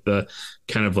into like the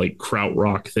kind of like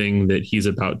krautrock thing that he's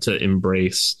about to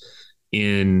embrace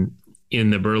in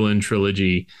the Berlin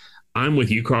trilogy. I'm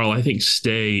with you, Carl. I think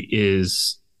Stay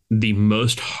is the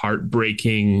most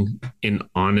heartbreaking and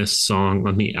honest song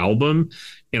on the album.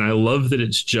 And I love that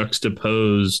it's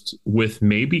juxtaposed with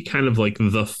maybe kind of like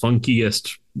the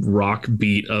funkiest rock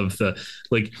beat of the,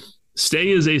 like, Stay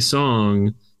is a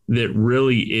song that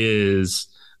really is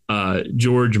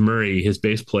George Murray, his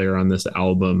bass player on this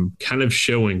album, kind of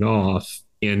showing off,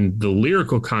 and the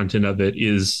lyrical content of it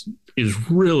is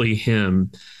really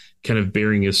him kind of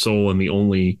bearing his soul in the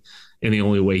only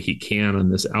way he can on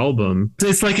this album.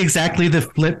 It's like exactly the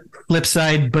flip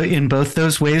side, but in both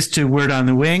those ways, to Word on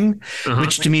the Wing,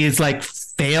 which to me is like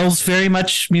fails very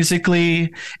much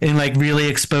musically and like really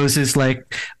exposes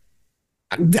like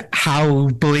how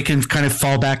Bowie can kind of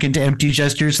fall back into empty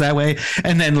gestures that way.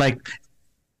 And then like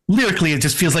lyrically, it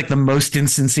just feels like the most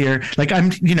insincere, like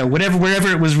I'm,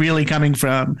 wherever it was really coming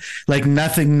from, like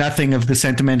nothing of the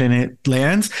sentiment in it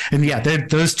lands. And yeah,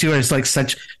 those two are like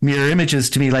such mirror images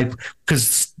to me, like,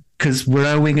 because Word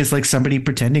on the Wing is like somebody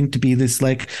pretending to be this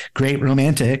like great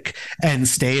romantic, and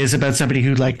Stay is about somebody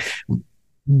who like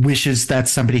wishes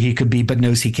that's somebody he could be but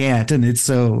knows he can't, and it's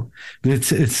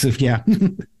yeah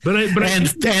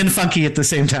and funky at the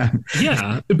same time.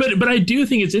 Yeah, but I do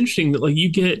think it's interesting that like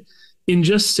you get in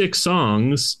just 6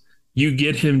 songs, you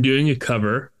get him doing a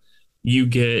cover, you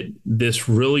get this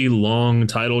really long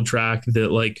title track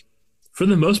that like for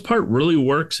the most part really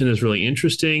works and is really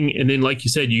interesting, and then like you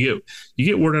said, you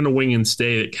get Word on the Wing and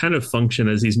Stay that kind of function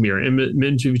as these mirror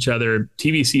images of each other.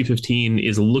 TVC 15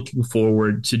 is looking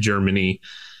forward to Germany,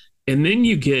 and then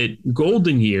you get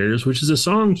Golden Years, which is a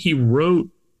song he wrote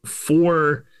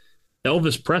for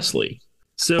Elvis Presley.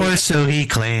 Or so he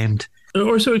claimed.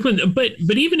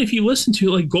 But even if you listen to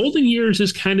it, like Golden Years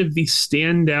is kind of the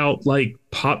standout like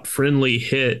pop friendly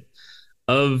hit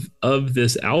of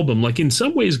this album. Like in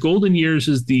some ways, Golden Years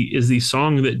is the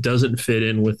song that doesn't fit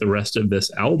in with the rest of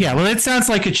this album. Yeah, well, it sounds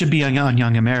like it should be on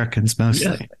Young Americans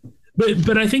mostly. Yeah.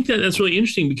 But I think that's really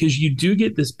interesting because you do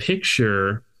get this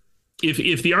picture.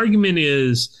 If the argument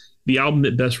is the album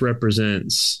that best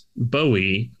represents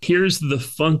Bowie, here's the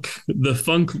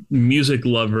funk music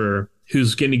lover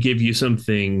who's going to give you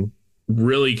something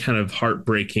really kind of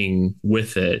heartbreaking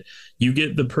with it. You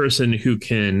get the person who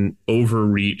can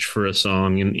overreach for a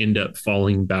song and end up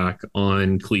falling back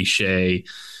on cliche.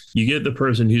 You get the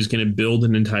person who's going to build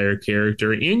an entire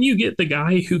character, and you get the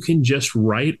guy who can just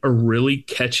write a really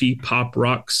catchy pop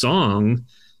rock song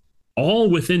all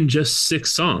within just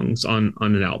 6 songs on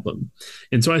an album.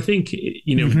 And so I think,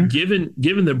 given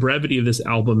the brevity of this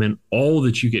album and all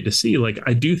that you get to see, like,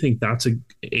 I do think that's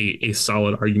a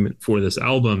solid argument for this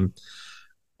album.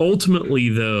 Ultimately,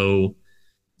 though,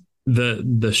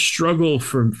 the struggle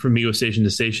for me with Station to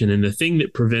Station, and the thing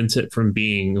that prevents it from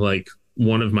being like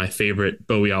one of my favorite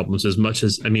Bowie albums, as much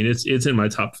as, I mean, it's in my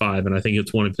top 5, and I think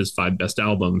it's one of his 5 best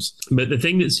albums. But the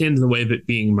thing that stands in the way of it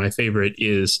being my favorite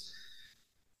is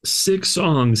 6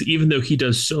 songs. Even though he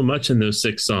does so much in those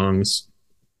 6 songs,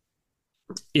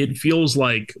 it feels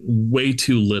like way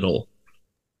too little.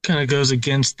 Kind of goes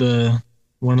against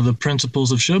one of the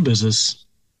principles of show business,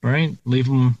 right? Leave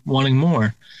them wanting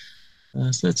more.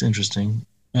 So that's interesting.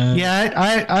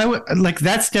 I would like,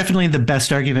 that's definitely the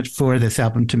best argument for this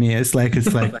album to me. It's like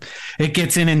it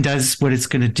gets in and does what it's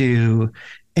going to do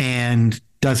and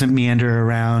doesn't meander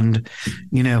around,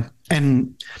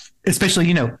 and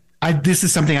especially, this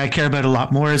is something I care about a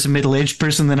lot more as a middle-aged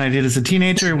person than I did as a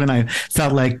teenager when I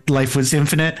felt like life was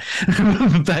infinite.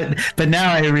 but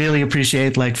now I really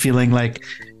appreciate like feeling like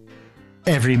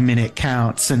every minute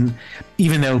counts. And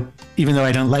even though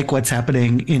I don't like what's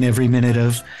happening in every minute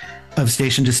of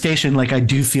Station to Station, like I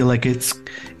do feel like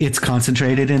it's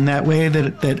concentrated in that way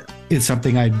that is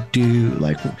something I do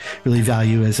like really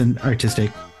value as an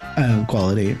artistic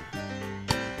quality.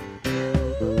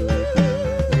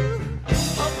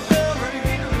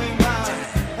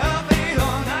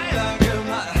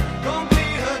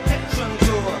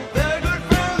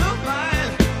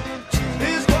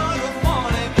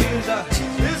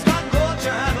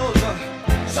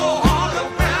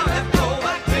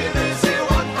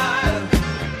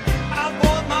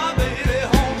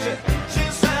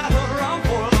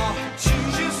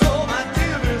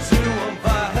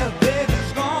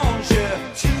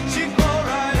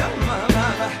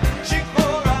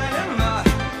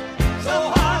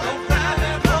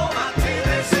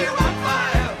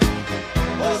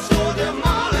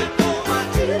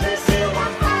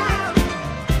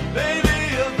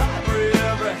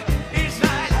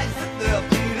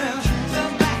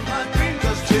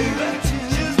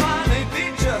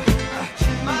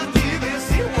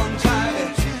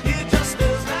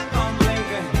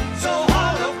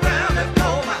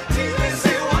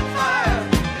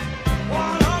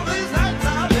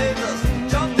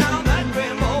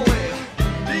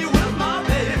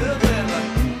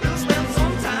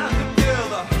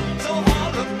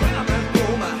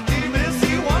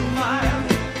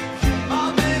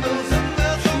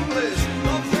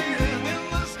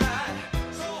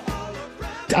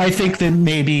 I think that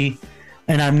maybe,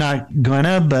 and I'm not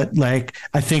gonna, but like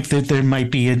I think that there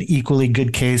might be an equally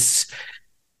good case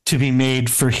to be made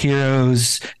for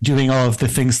Heroes doing all of the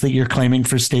things that you're claiming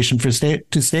for Station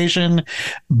to Station,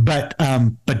 but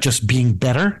just being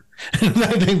better.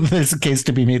 I think there's a case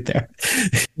to be made there.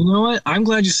 You know what? I'm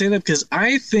glad you say that, because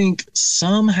I think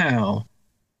somehow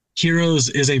Heroes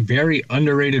is a very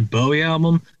underrated Bowie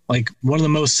album, like one of the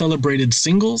most celebrated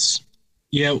singles,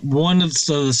 yet one of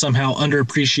the somehow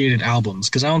underappreciated albums,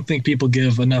 because I don't think people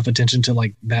give enough attention to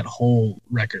like that whole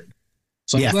record.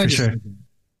 So I'm glad for sure.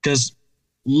 Because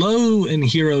Low and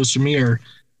Heroes for me are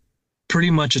pretty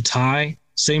much a tie.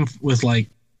 Same with like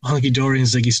Hunky Dory and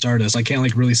Ziggy Stardust. I can't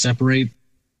like really separate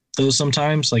those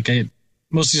sometimes. Like I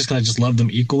mostly just because I just love them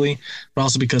equally, but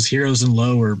also because Heroes and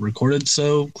Low are recorded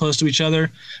so close to each other.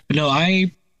 But no,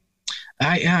 I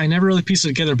never really pieced it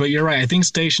together. But you're right. I think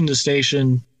Station to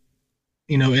Station,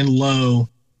 you know, and Low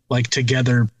like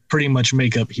together pretty much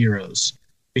make up Heroes,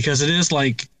 because it is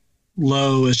like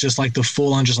Low is just like the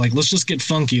full on, just like let's just get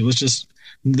funky. Let's just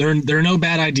there are no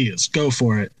bad ideas. Go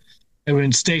for it. And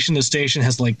when Station to Station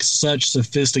has like such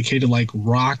sophisticated like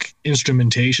rock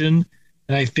instrumentation,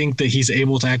 and I think that he's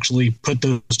able to actually put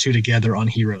those two together on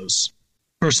Heroes.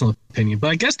 Personal opinion, but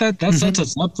I guess that sets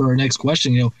us up for our next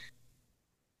question. You know,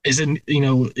 is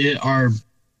it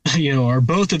are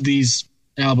both of these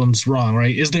albums wrong?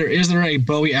 Right? Is there a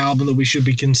Bowie album that we should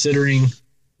be considering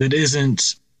that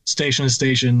isn't Station to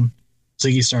Station,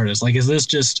 Ziggy Stardust? Like, is this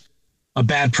just a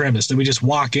bad premise that we just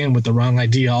walk in with the wrong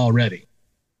idea already?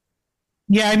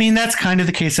 Yeah, I mean that's kind of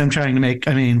the case I'm trying to make.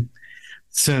 I mean,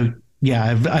 so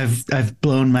yeah, I've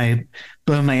blown my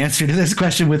answer to this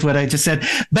question with what I just said.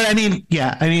 But I mean,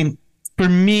 yeah, I mean, for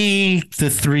me, the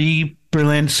three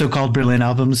so-called Berlin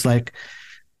albums, like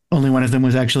only one of them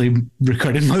was actually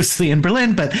recorded mostly in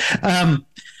Berlin, but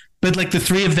like the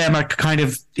three of them are kind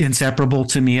of inseparable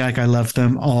to me. Like I love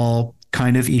them all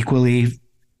kind of equally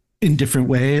in different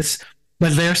ways,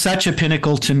 but they're such a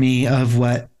pinnacle to me of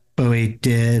what Bowie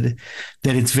did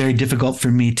that it's very difficult for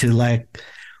me to like,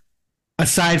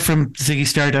 aside from Ziggy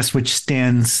Stardust, which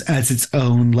stands as its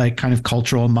own like kind of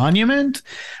cultural monument.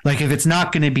 Like if it's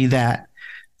not going to be that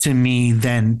to me,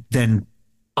 then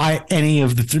any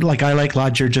of the like I like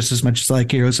Lodger just as much as I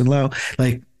like Heroes and Low,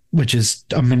 like which is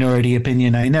a minority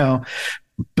opinion, I know.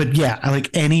 But yeah, I like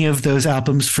any of those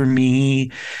albums for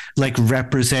me, like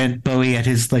represent Bowie at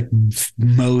his like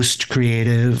most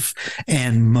creative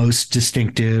and most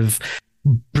distinctive,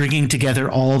 bringing together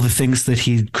all the things that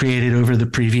he created over the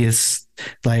previous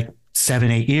like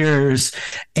 7-8 years.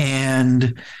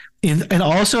 And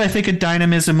also I think a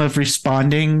dynamism of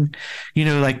responding, you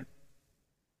know, like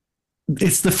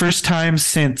it's the first time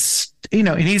since, you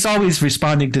know, and he's always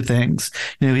responding to things,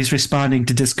 you know, he's responding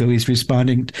to disco, he's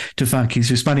responding to funk,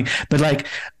 he's responding, but like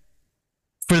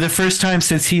for the first time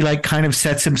since he like kind of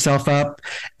sets himself up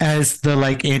as the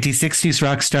like anti-60s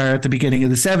rock star at the beginning of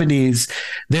the 70s,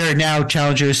 there are now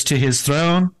challengers to his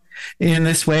throne in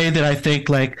this way that I think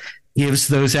like gives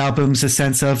those albums a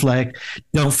sense of like,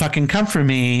 don't fucking come for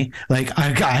me. Like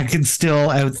I can still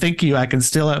outthink you. I can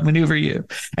still outmaneuver you.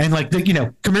 And like, you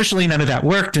know, commercially none of that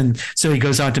worked. And so he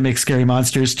goes on to make Scary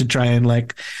Monsters to try and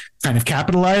like kind of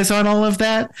capitalize on all of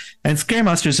that. And Scary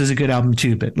Monsters is a good album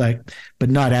too, but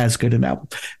not as good an album.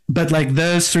 But like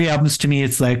those three albums to me,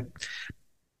 it's like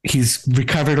he's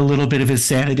recovered a little bit of his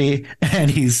sanity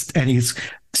and he's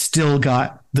still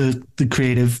got the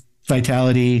creative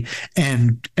vitality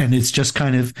and it's just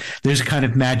kind of there's a kind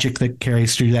of magic that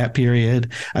carries through that period.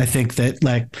 I think that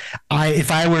like if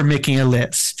I were making a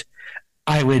list,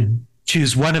 I would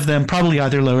choose one of them, probably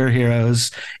other Lower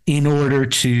Heroes, in order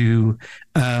to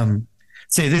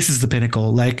say this is the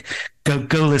pinnacle. Like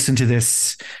go listen to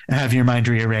this, have your mind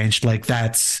rearranged. Like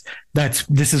this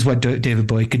is what David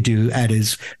Bowie could do at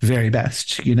his very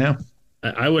best, you know?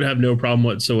 I would have no problem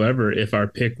whatsoever if our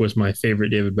pick was my favorite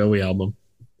David Bowie album.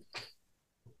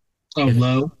 Oh,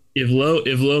 Low. If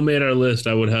Low made our list,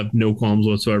 I would have no qualms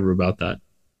whatsoever about that.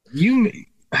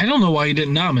 I don't know why you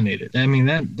didn't nominate it. I mean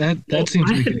that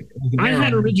seems.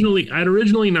 I'd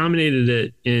originally nominated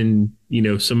it in, you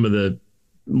know, some of the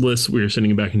lists we were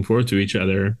sending back and forth to each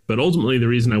other, but ultimately the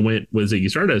reason I went with Ziggy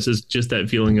Stardust is just that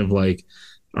feeling of like,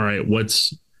 all right, what's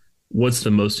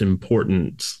the most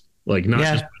important? Like not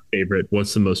just my favorite.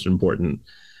 What's the most important?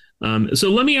 So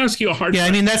let me ask you a hard. Yeah,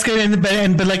 I mean that's good,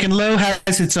 but like in Low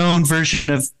has its own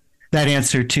version of that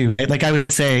answer too. Like I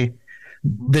would say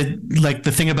that like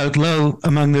the thing about Low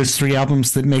among those three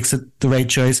albums that makes it the right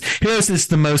choice. Heroes is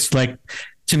the most like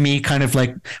to me kind of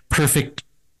like perfect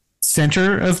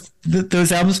center of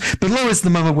those albums, but Low is the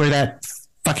moment where that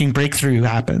fucking breakthrough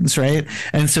happens, right?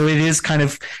 And so it is kind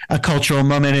of a cultural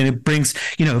moment, and it brings,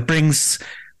 it brings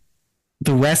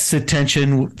the West's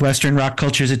attention, Western rock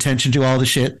culture's attention to all the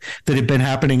shit that had been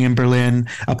happening in Berlin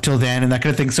up till then and that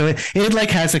kind of thing. So it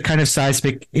like has a kind of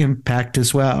seismic impact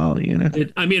as well,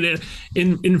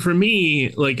 And for me,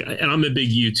 like, and I'm a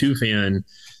big U2 fan,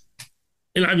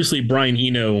 and obviously Brian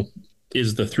Eno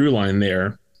is the through line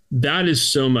there. That is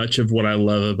so much of what I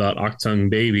love about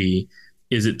Achtung Baby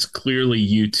is it's clearly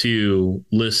U2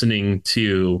 listening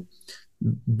to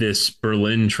this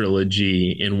Berlin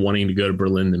trilogy and wanting to go to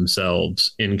Berlin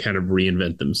themselves and kind of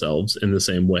reinvent themselves in the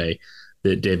same way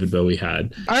that David Bowie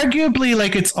had. Arguably,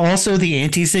 like, it's also the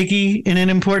anti-Ziggy in an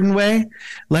important way.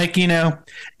 Like,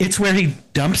 it's where he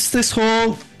dumps this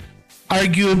whole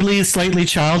arguably slightly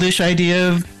childish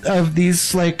idea of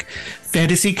these like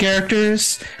fantasy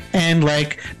characters and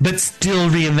like, but still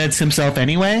reinvents himself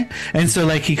anyway. And so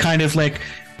like he kind of like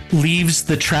leaves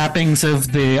the trappings of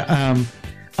the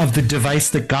device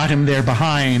that got him there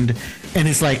behind, and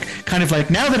is like kind of like,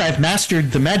 now that I've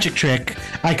mastered the magic trick,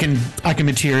 I can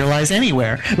materialize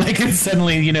anywhere. Like it's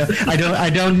suddenly, I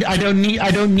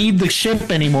don't need the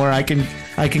ship anymore. I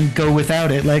can go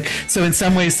without it. Like, so in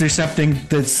some ways there's something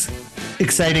that's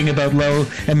exciting about Low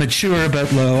and mature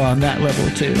about Low on that level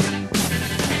too.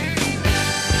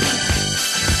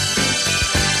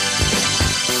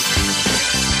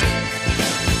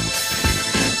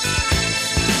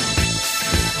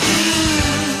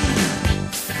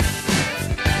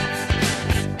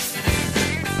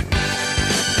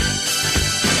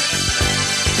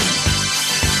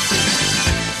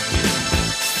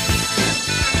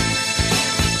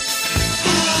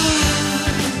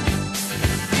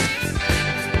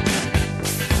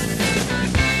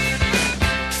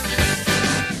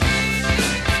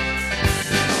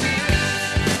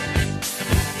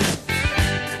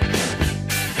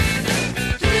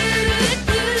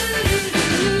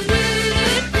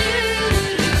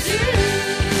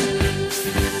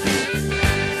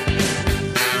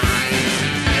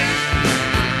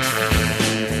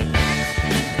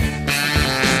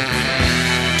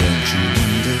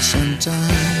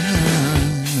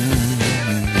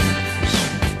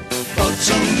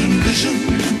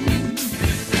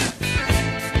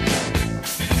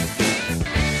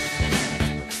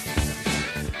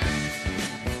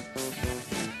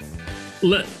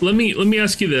 Let me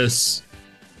ask you this.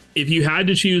 If you had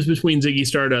to choose between Ziggy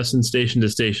Stardust and Station to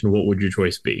Station, what would your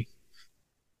choice be?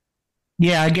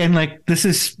 Yeah, again, like this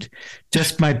is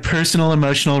just my personal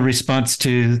emotional response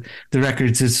to the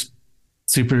records is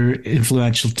super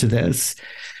influential to this.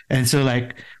 And so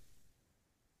like,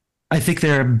 I think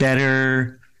there are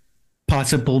better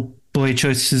possible Bowie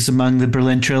choices among the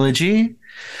Berlin trilogy,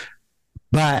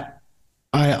 but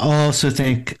I also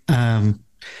think, I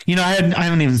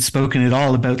haven't even spoken at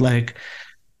all about like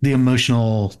the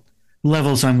emotional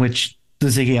levels on which the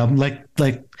Ziggy album, like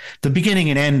the beginning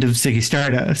and end of Ziggy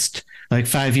Stardust, like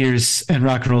 5 Years and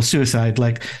Rock and Roll Suicide,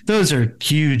 like those are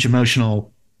huge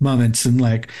emotional moments and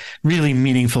like really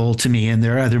meaningful to me. And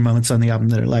there are other moments on the album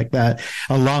that are like that,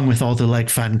 along with all the like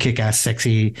fun, kick-ass,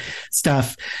 sexy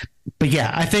stuff. But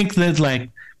yeah, I think that like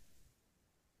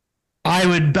I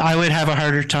would have a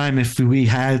harder time if we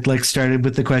had like started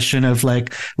with the question of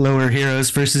like lower heroes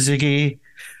versus Ziggy.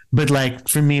 But like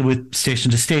for me with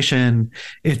Station to Station,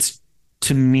 it's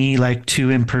to me like too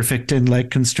imperfect and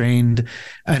like constrained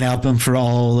an album for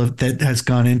all of that has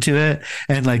gone into it.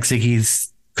 And like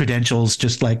Ziggy's credentials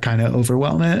just like kind of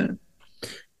overwhelm it.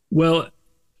 Well,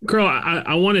 Carl,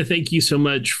 I want to thank you so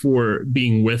much for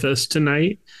being with us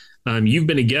tonight. You've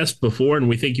been a guest before, and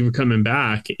we thank you for coming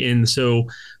back. And so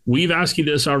we've asked you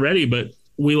this already, but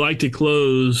we like to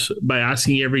close by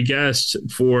asking every guest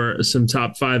for some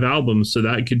top 5 albums. So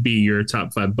that could be your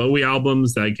top 5 Bowie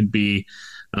albums. That could be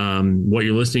what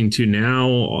you're listening to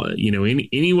now.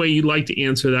 Any way you'd like to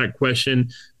answer that question.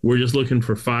 We're just looking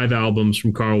for 5 albums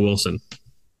from Carl Wilson.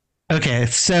 Okay.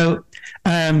 So,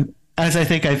 as I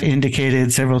think I've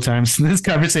indicated several times in this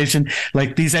conversation,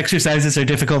 like these exercises are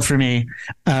difficult for me.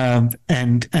 And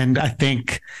I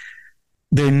think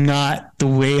they're not the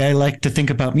way I like to think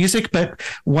about music, but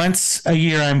once a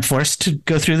year I'm forced to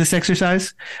go through this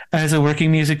exercise as a working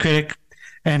music critic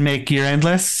and make year-end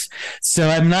lists. So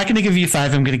I'm not going to give you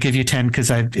 5. I'm going to give you 10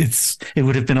 because it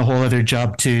would have been a whole other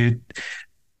job to,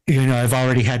 I've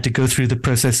already had to go through the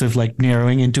process of like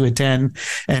narrowing into a 10,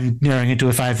 and narrowing into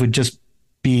a 5 would just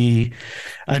be,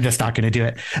 I'm just not going to do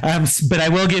it. But I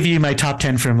will give you my top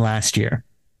 10 from last year,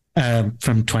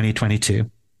 from 2022.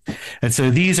 And so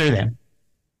these are them.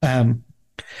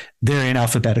 They're in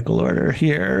alphabetical order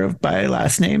here by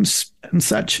last names and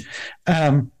such.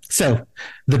 So,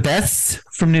 The Beths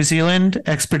from New Zealand,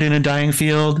 Expert in a Dying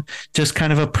Field, just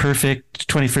kind of a perfect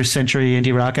 21st century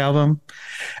indie rock album.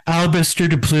 Alabaster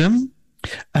de Plume,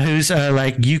 who's a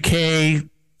like UK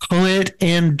poet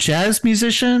and jazz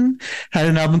musician, had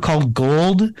an album called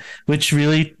Gold, which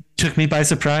really took me by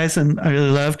surprise and I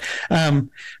really loved.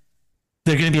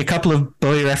 There are going to be a couple of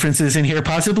Bowie references in here,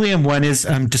 possibly, and one is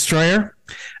Destroyer,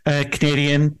 a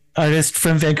Canadian artist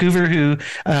from Vancouver who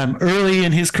early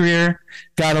in his career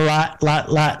got a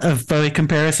lot of Bowie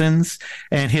comparisons,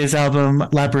 and his album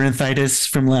Labyrinthitis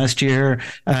from last year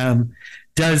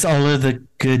does all of the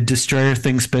good Destroyer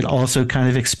things, but also kind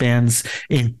of expands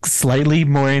in slightly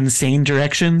more insane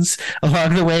directions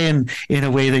along the way, and in a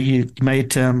way that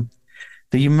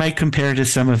you might compare to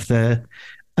some of the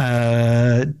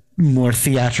more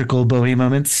theatrical Bowie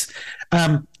moments.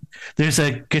 There's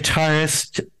a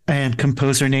guitarist and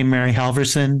composer named Mary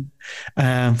Halverson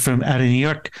from out of New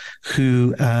York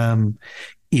who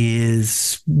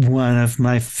is one of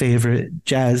my favorite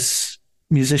jazz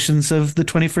musicians of the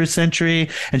 21st century.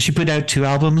 And she put out 2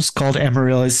 albums called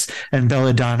Amaryllis and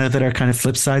Belladonna that are kind of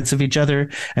flip sides of each other,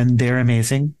 and they're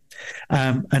amazing.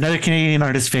 Another Canadian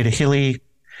artist, Veda Hilly,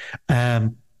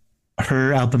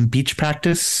 her album Beach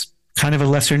Practice, kind of a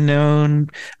lesser known,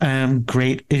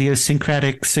 great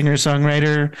idiosyncratic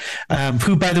singer-songwriter,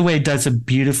 who, by the way, does a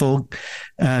beautiful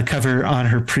cover on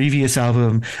her previous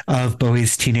album of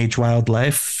Bowie's Teenage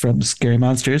Wildlife from Scary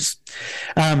Monsters.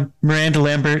 Miranda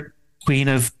Lambert, queen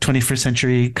of 21st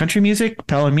century country music,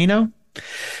 Palomino.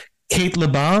 Kate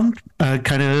LeBon,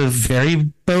 kind of very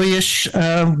Bowie-ish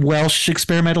Welsh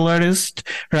experimental artist,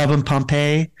 her album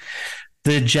Pompeii.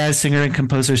 The jazz singer and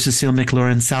composer Cecile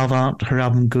McLaurin Salvant, her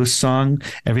album Ghost Song,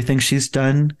 everything she's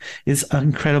done is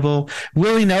incredible.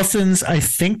 Willie Nelson's, I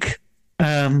think,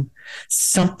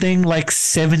 something like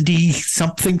 70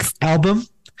 something album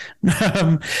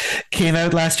came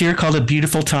out last year called A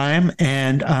Beautiful Time.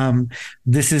 And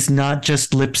this is not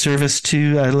just lip service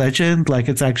to a legend. Like,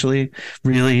 it's actually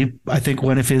really, I think,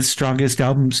 one of his strongest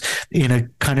albums in a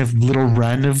kind of little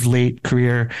run of late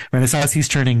career renaissance. He's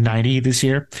turning 90 this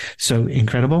year. So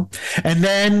incredible. And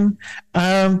then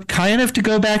kind of to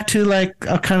go back to like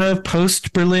a kind of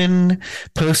post-Berlin,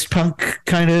 post-punk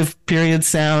kind of period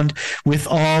sound with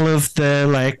all of the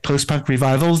like post-punk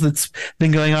revivals that's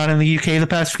been going on in the UK the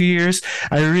past few years.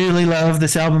 I really love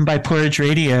this album by Porridge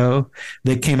Radio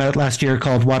that came out last year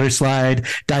called Water Slide,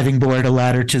 Diving Board, A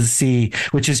Ladder to the Sea,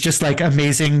 which is just like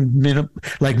amazing,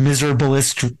 like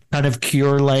miserablest kind of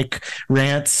Cure-like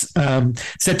rants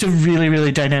set to really,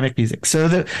 really dynamic music.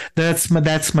 So that's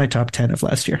my top 10 of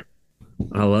last year.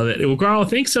 I love it. Well, Carl,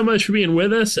 thanks so much for being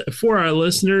with us. For our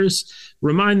listeners,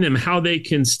 remind them how they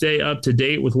can stay up to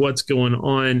date with what's going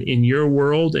on in your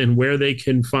world and where they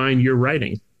can find your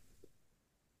writing.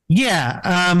 Yeah.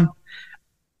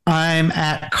 I'm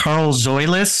at Carl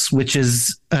Zoilus, which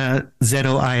is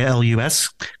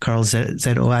Zoilus, Carl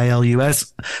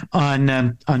Zoilus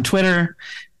on Twitter.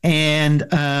 And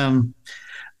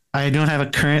I don't have a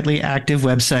currently active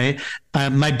website.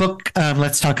 My book,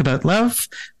 Let's Talk About Love,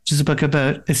 which is a book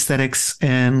about aesthetics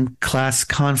and class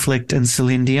conflict and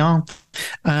Celine Dion,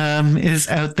 is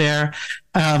out there.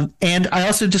 And I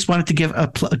also just wanted to give a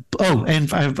plug. Oh,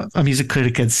 and I have a music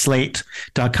critic at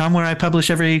slate.com where I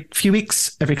publish every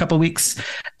couple of weeks.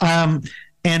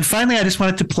 And finally, I just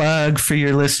wanted to plug for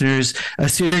your listeners a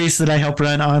series that I help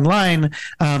run online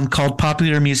called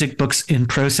Popular Music Books in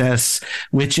Process,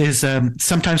 which is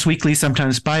sometimes weekly,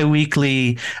 sometimes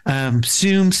bi-weekly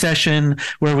Zoom session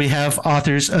where we have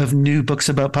authors of new books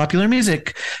about popular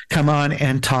music come on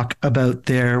and talk about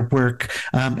their work.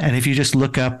 And if you just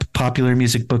look up Popular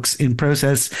Music Books in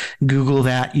Process, Google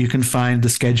that, you can find the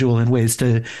schedule and ways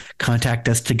to contact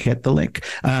us to get the link.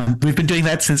 We've been doing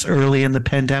that since early in the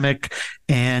pandemic.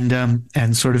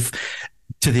 And sort of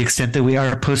to the extent that we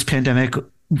are post-pandemic,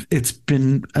 it's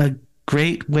been a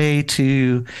great way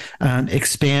to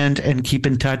expand and keep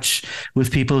in touch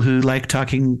with people who like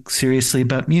talking seriously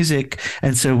about music.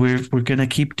 And so we're going to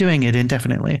keep doing it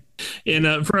indefinitely.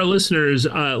 And for our listeners,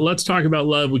 Let's Talk About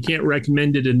Love. We can't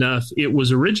recommend it enough. It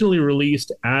was originally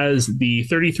released as the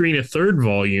 33 1/3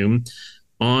 volume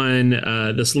on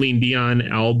the Celine Dion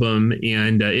album,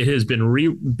 and it has been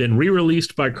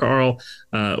re-released by Carl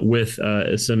with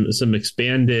some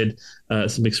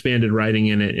expanded writing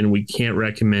in it, and we can't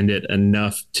recommend it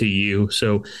enough to you.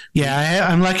 So yeah,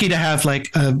 I'm lucky to have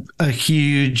like a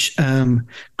huge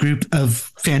group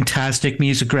of fantastic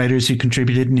music writers who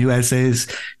contributed new essays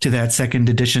to that second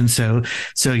edition. So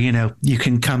you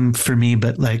can come for me,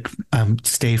 but like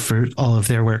stay for all of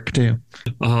their work too.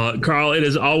 Carl, it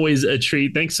is always a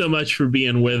treat. Thanks so much for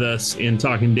being with us and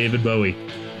talking David Bowie.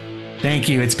 Thank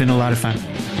you. It's been a lot of fun.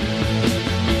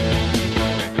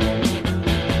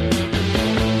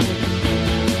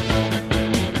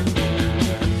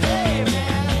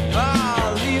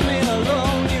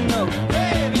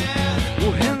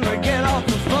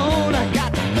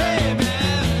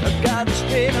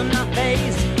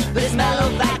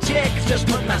 Just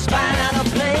put my spine out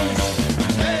of place.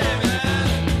 Hey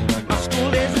man, my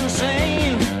school is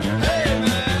insane. Hey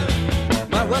man,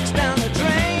 my work's down the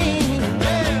drain.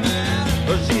 Hey man,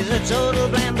 but she's a total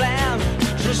blam blam.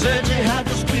 She said she had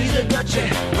to squeeze it, but she,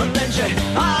 and then she,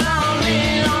 oh, don't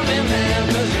lean on me,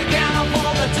 man, 'cause you can't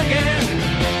afford the ticket.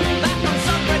 Back from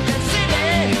Sunbreak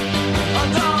City. Oh,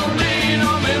 don't lean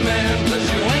on me, man, 'cause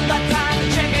you ain't got time to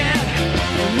check it.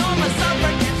 No, my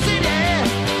Sunbreak City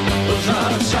was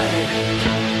out of sight.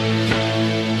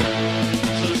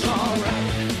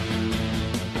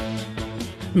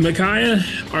 Micaiah,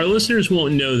 our listeners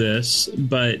won't know this,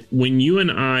 but when you and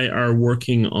I are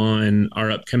working on our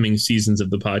upcoming seasons of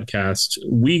the podcast,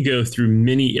 we go through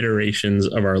many iterations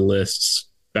of our lists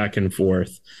back and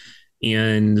forth.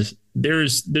 And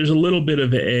there's a little bit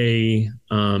of a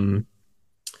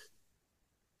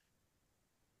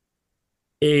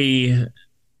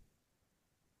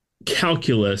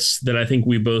calculus that I think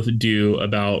we both do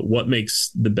about what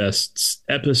makes the best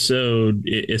episode,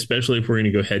 especially if we're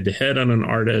going to go head to head on an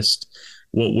artist,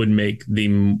 what would make the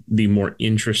more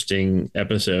interesting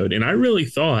episode. And I really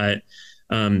thought,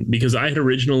 because I had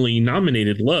originally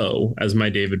nominated Low as my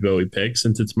David Bowie pick,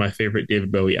 since it's my favorite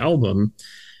David Bowie album.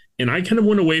 And I kind of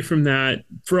went away from that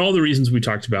for all the reasons we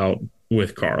talked about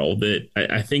with Carl, that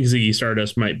I think Ziggy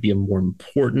Stardust might be a more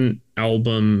important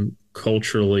album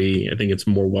culturally. I think it's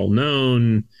more well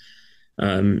known.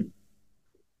 But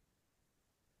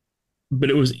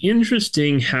it was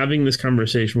interesting having this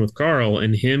conversation with Carl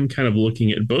and him kind of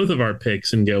looking at both of our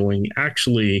picks and going,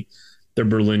 actually, the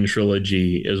Berlin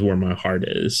trilogy is where my heart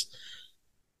is.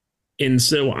 And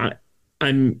so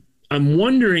I'm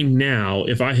wondering now,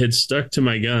 if I had stuck to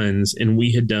my guns and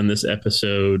we had done this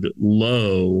episode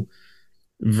Low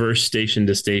versus Station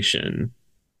to Station,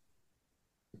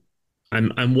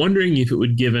 I'm wondering if it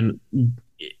would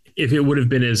have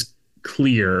been as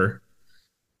clear,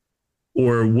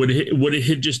 or would it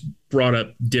have just brought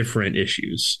up different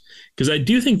issues? Because I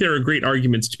do think there are great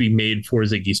arguments to be made for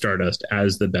Ziggy Stardust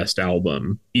as the best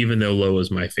album, even though Low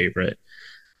is my favorite.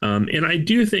 And I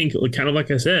do think, kind of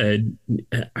like I said,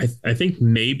 I think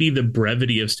maybe the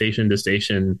brevity of Station to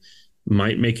Station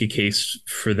might make a case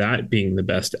for that being the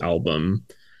best album.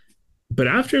 But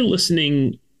after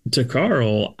listening to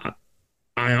Carl,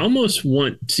 I almost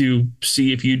want to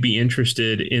see if you'd be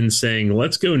interested in saying,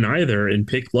 let's go neither and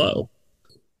pick Low.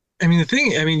 I mean,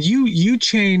 you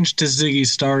changed to Ziggy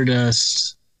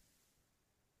Stardust,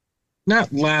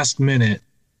 not last minute,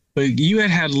 but you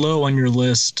had Low on your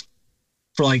list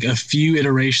for like a few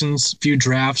iterations, few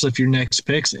drafts of your next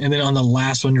picks. And then on the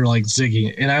last one, you're like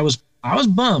Ziggy. And I was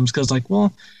bummed because, like,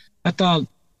 well, I thought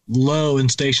Low and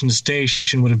Station to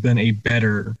Station would have been a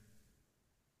better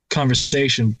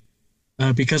conversation.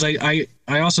 Because I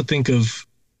also think of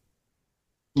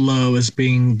Low as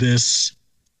being this,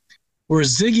 where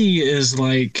Ziggy is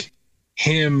like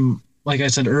him, like I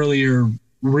said earlier,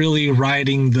 really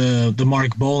riding the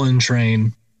Mark Bolan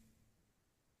train.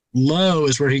 Low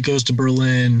is where he goes to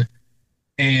Berlin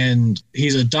and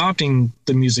he's adopting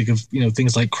the music of,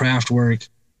 things like Kraftwerk,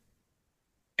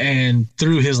 and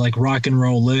through his like rock and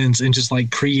roll lens, and just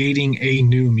like creating a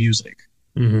new music,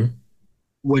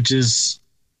 which is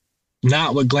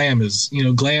not what glam is.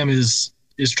 Glam is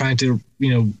trying to,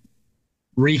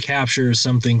 recapture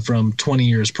something from 20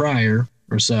 years prior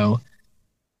or so,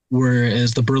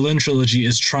 whereas the Berlin trilogy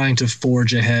is trying to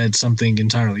forge ahead something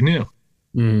entirely new.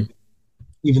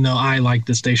 Even though I like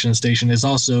the Station to Station, is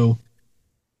also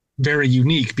very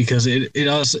unique because it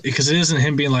isn't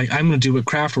him being like, I'm going to do what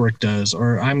Kraftwerk does,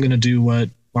 or I'm going to do what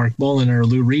Mark Bolan or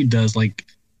Lou Reed does. Like,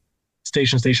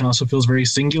 Station to Station also feels very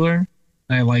singular.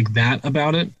 I like that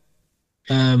about it.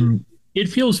 It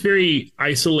feels very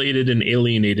isolated and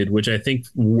alienated, which I think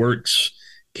works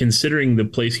considering the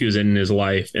place he was in his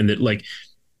life. And that, like,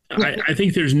 I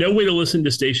think there's no way to listen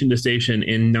to Station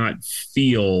and not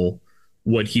feel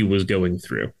what he was going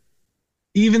through.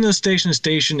 Even though Station to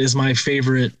Station is my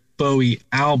favorite Bowie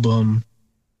album,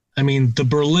 I mean, the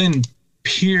Berlin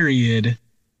period,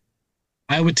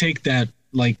 I would take that,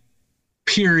 like,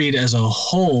 period as a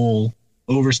whole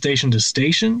over Station to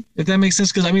Station, if that makes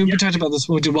sense. Because we talked about this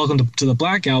when we did Welcome to the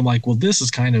Black Album. Like, well, this is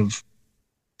kind of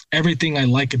everything I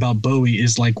like about Bowie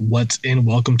is like what's in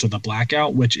Welcome to the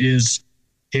Blackout, which is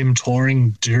him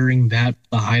touring during the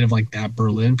height of like that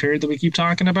Berlin period that we keep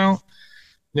talking about.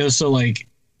 So like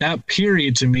that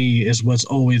period to me is what's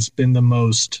always been the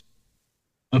most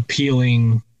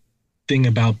appealing thing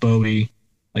about Bowie,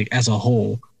 like as a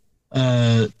whole.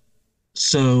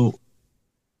 So,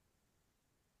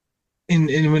 and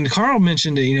when Carl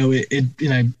mentioned it,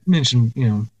 and I mentioned,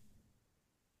 in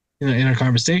our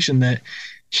conversation that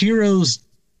Heroes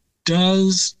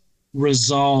does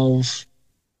resolve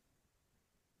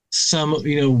some,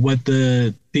 what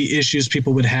the issues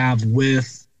people would have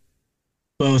with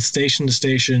both Station to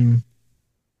Station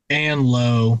and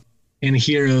Low. And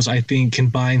Heroes, I think,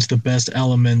 combines the best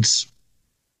elements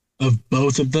of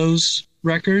both of those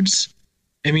records.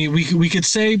 I mean, we could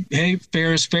say, hey,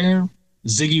 fair is fair.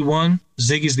 Ziggy won.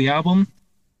 Ziggy's the album.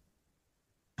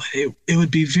 But it would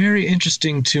be very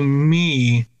interesting to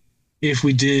me if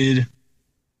we did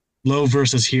Low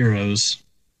versus Heroes.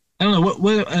 I don't know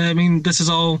what I mean. These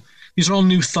are all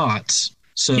new thoughts.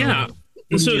 So yeah.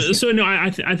 So no, I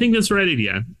think that's the right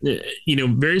idea.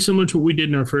 Very similar to what we did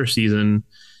in our first season,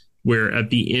 where at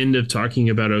the end of talking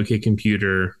about OK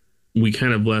Computer, we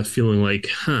kind of left feeling like,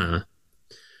 I'm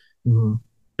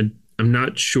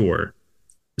not sure.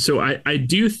 So I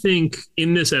do think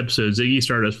in this episode, Ziggy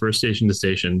Stardust versus Station to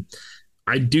Station,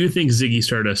 I do think Ziggy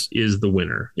Stardust is the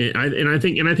winner, and I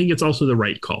think it's also the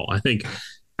right call. I think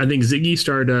Ziggy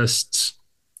Stardust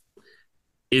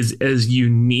is as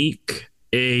unique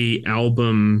of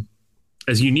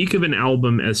an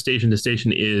album as Station to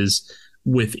Station is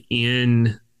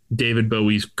within David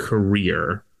Bowie's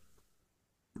career.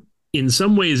 In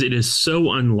some ways, it is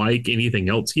so unlike anything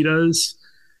else he does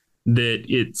that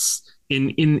it's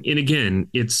an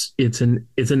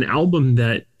album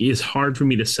that is hard for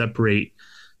me to separate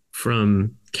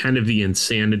from kind of the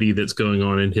insanity that's going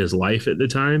on in his life at the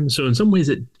time. So in some ways,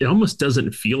 it almost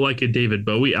doesn't feel like a David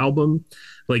Bowie album.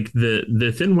 Like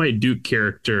the Thin White Duke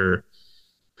character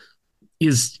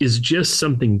is just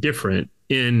something different.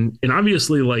 And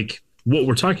obviously, like, what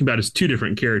we're talking about is two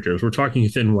different characters. We're talking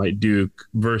Thin White Duke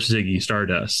versus Ziggy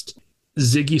Stardust.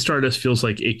 Ziggy Stardust feels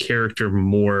like a character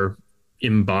more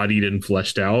embodied and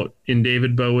fleshed out in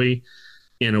David Bowie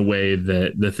in a way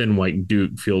that the Thin White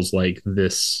Duke feels like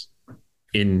this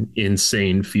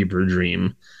insane fever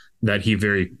dream that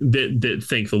that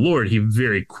thank the Lord, he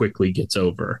very quickly gets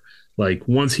over. Like,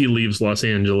 once he leaves Los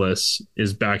Angeles,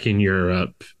 is back in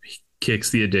Europe,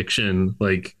 kicks the addiction,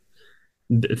 like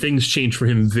things change for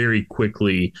him very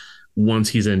quickly once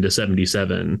he's into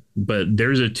 77. But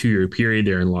there's a 2-year period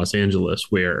there in Los Angeles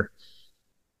where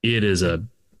it's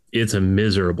a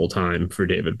miserable time for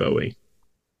David Bowie,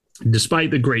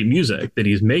 despite the great music that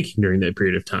he's making during that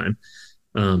period of time.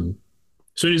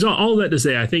 So he's all that to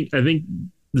say, I think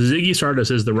Ziggy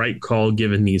Stardust is the right call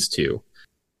given these two.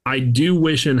 I do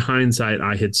wish in hindsight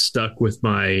I had stuck with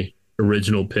my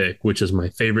original pick, which is my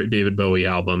favorite David Bowie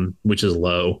album, which is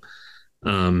Low.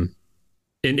 And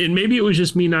maybe it was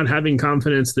just me not having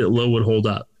confidence that Low would hold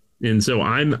up. And so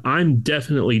I'm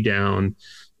definitely down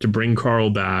to bring Carl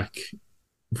back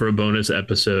for a bonus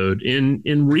episode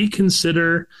and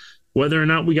reconsider whether or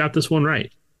not we got this one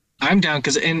right. I'm down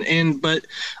but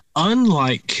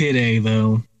unlike Kid A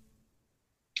though,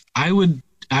 I would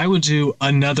do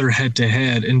another head to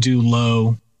head and do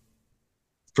Low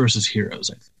versus Heroes,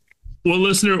 I think. Well,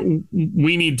 listener,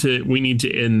 we need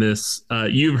to end this.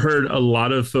 You've heard a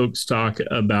lot of folks talk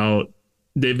about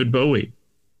David Bowie,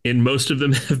 and most of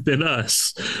them have been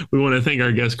us. We want to thank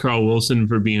our guest, Carl Wilson,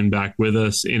 for being back with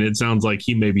us. And it sounds like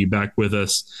he may be back with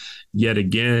us yet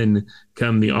again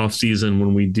come the off season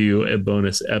when we do a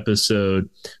bonus episode.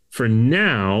 For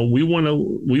now, we want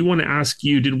to ask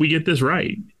you, did we get this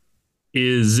right?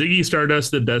 Is Ziggy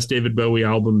Stardust the best David Bowie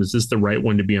album? Is this the right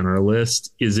one to be on our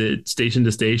list? Is it Station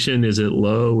to Station? Is it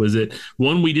Low? Is it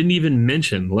one we didn't even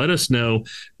mention? Let us know.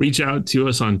 Reach out to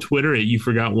us on Twitter at You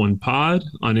Forgot One Pod,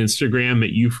 on Instagram at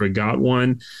You Forgot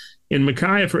One. And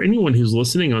Micaiah, for anyone who's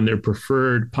listening on their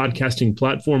preferred podcasting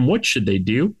platform, what should they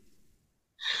do?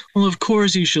 Well, of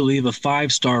course, you should leave a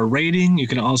 5-star rating. You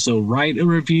can also write a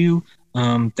review.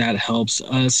 That helps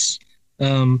us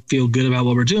feel good about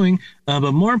what we're doing,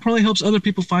 but more importantly, helps other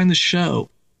people find the show.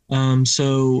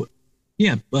 So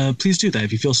please do that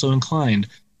if you feel so inclined.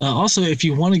 Also, if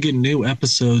you want to get new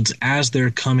episodes as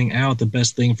they're coming out, the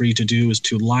best thing for you to do is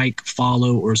to like,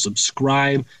 follow, or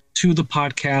subscribe to the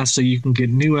podcast so you can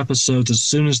get new episodes as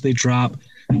soon as they drop.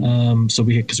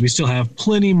 Because we still have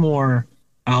plenty more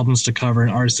albums to cover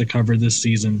and artists to cover this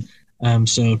season.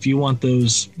 So if you want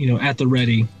those, at the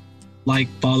ready, like,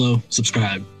 follow,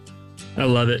 subscribe. I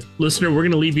love it. Listener, we're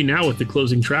going to leave you now with the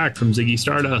closing track from Ziggy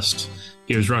Stardust.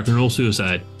 Here's Rock and Roll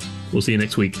Suicide. We'll see you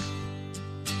next week.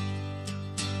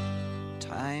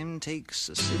 Time takes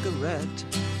a cigarette,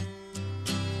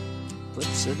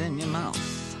 puts it in your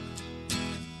mouth.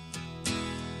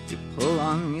 You pull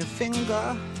on your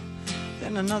finger,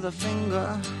 then another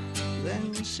finger,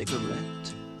 then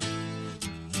cigarette.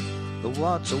 The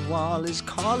water wall is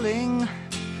calling,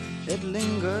 it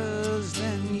lingers,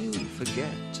 then you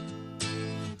forget.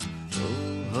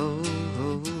 Oh, ho,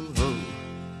 ho, ho,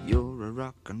 you're a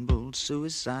rock and roll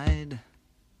suicide.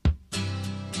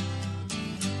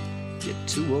 You're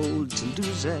too old to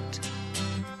lose it,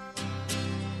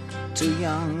 too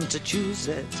young to choose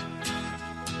it.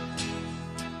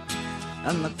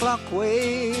 And the clock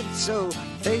waits so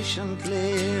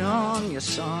patiently on your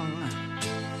song.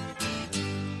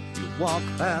 You walk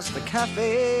past the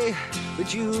cafe,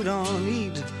 but you don't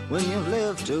eat when you've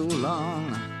lived too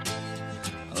long.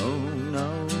 Oh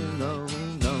no, no,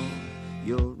 no,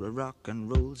 you're a rock and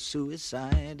roll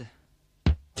suicide.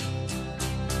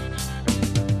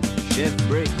 Shift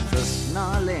break the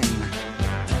snarling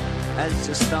as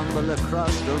you stumble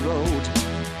across the road.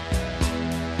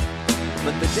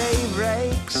 But the day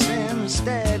breaks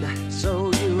instead,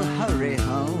 so you hurry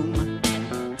home.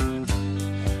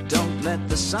 Don't let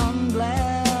the sun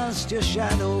blast your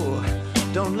shadow.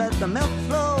 Don't let the milk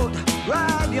float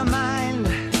rob your mind.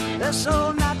 They're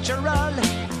so natural,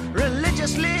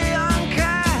 religiously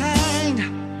unkind.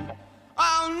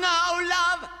 Oh no,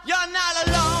 love, you're not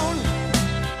alone.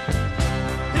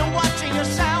 You're watching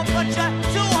yourself, but you're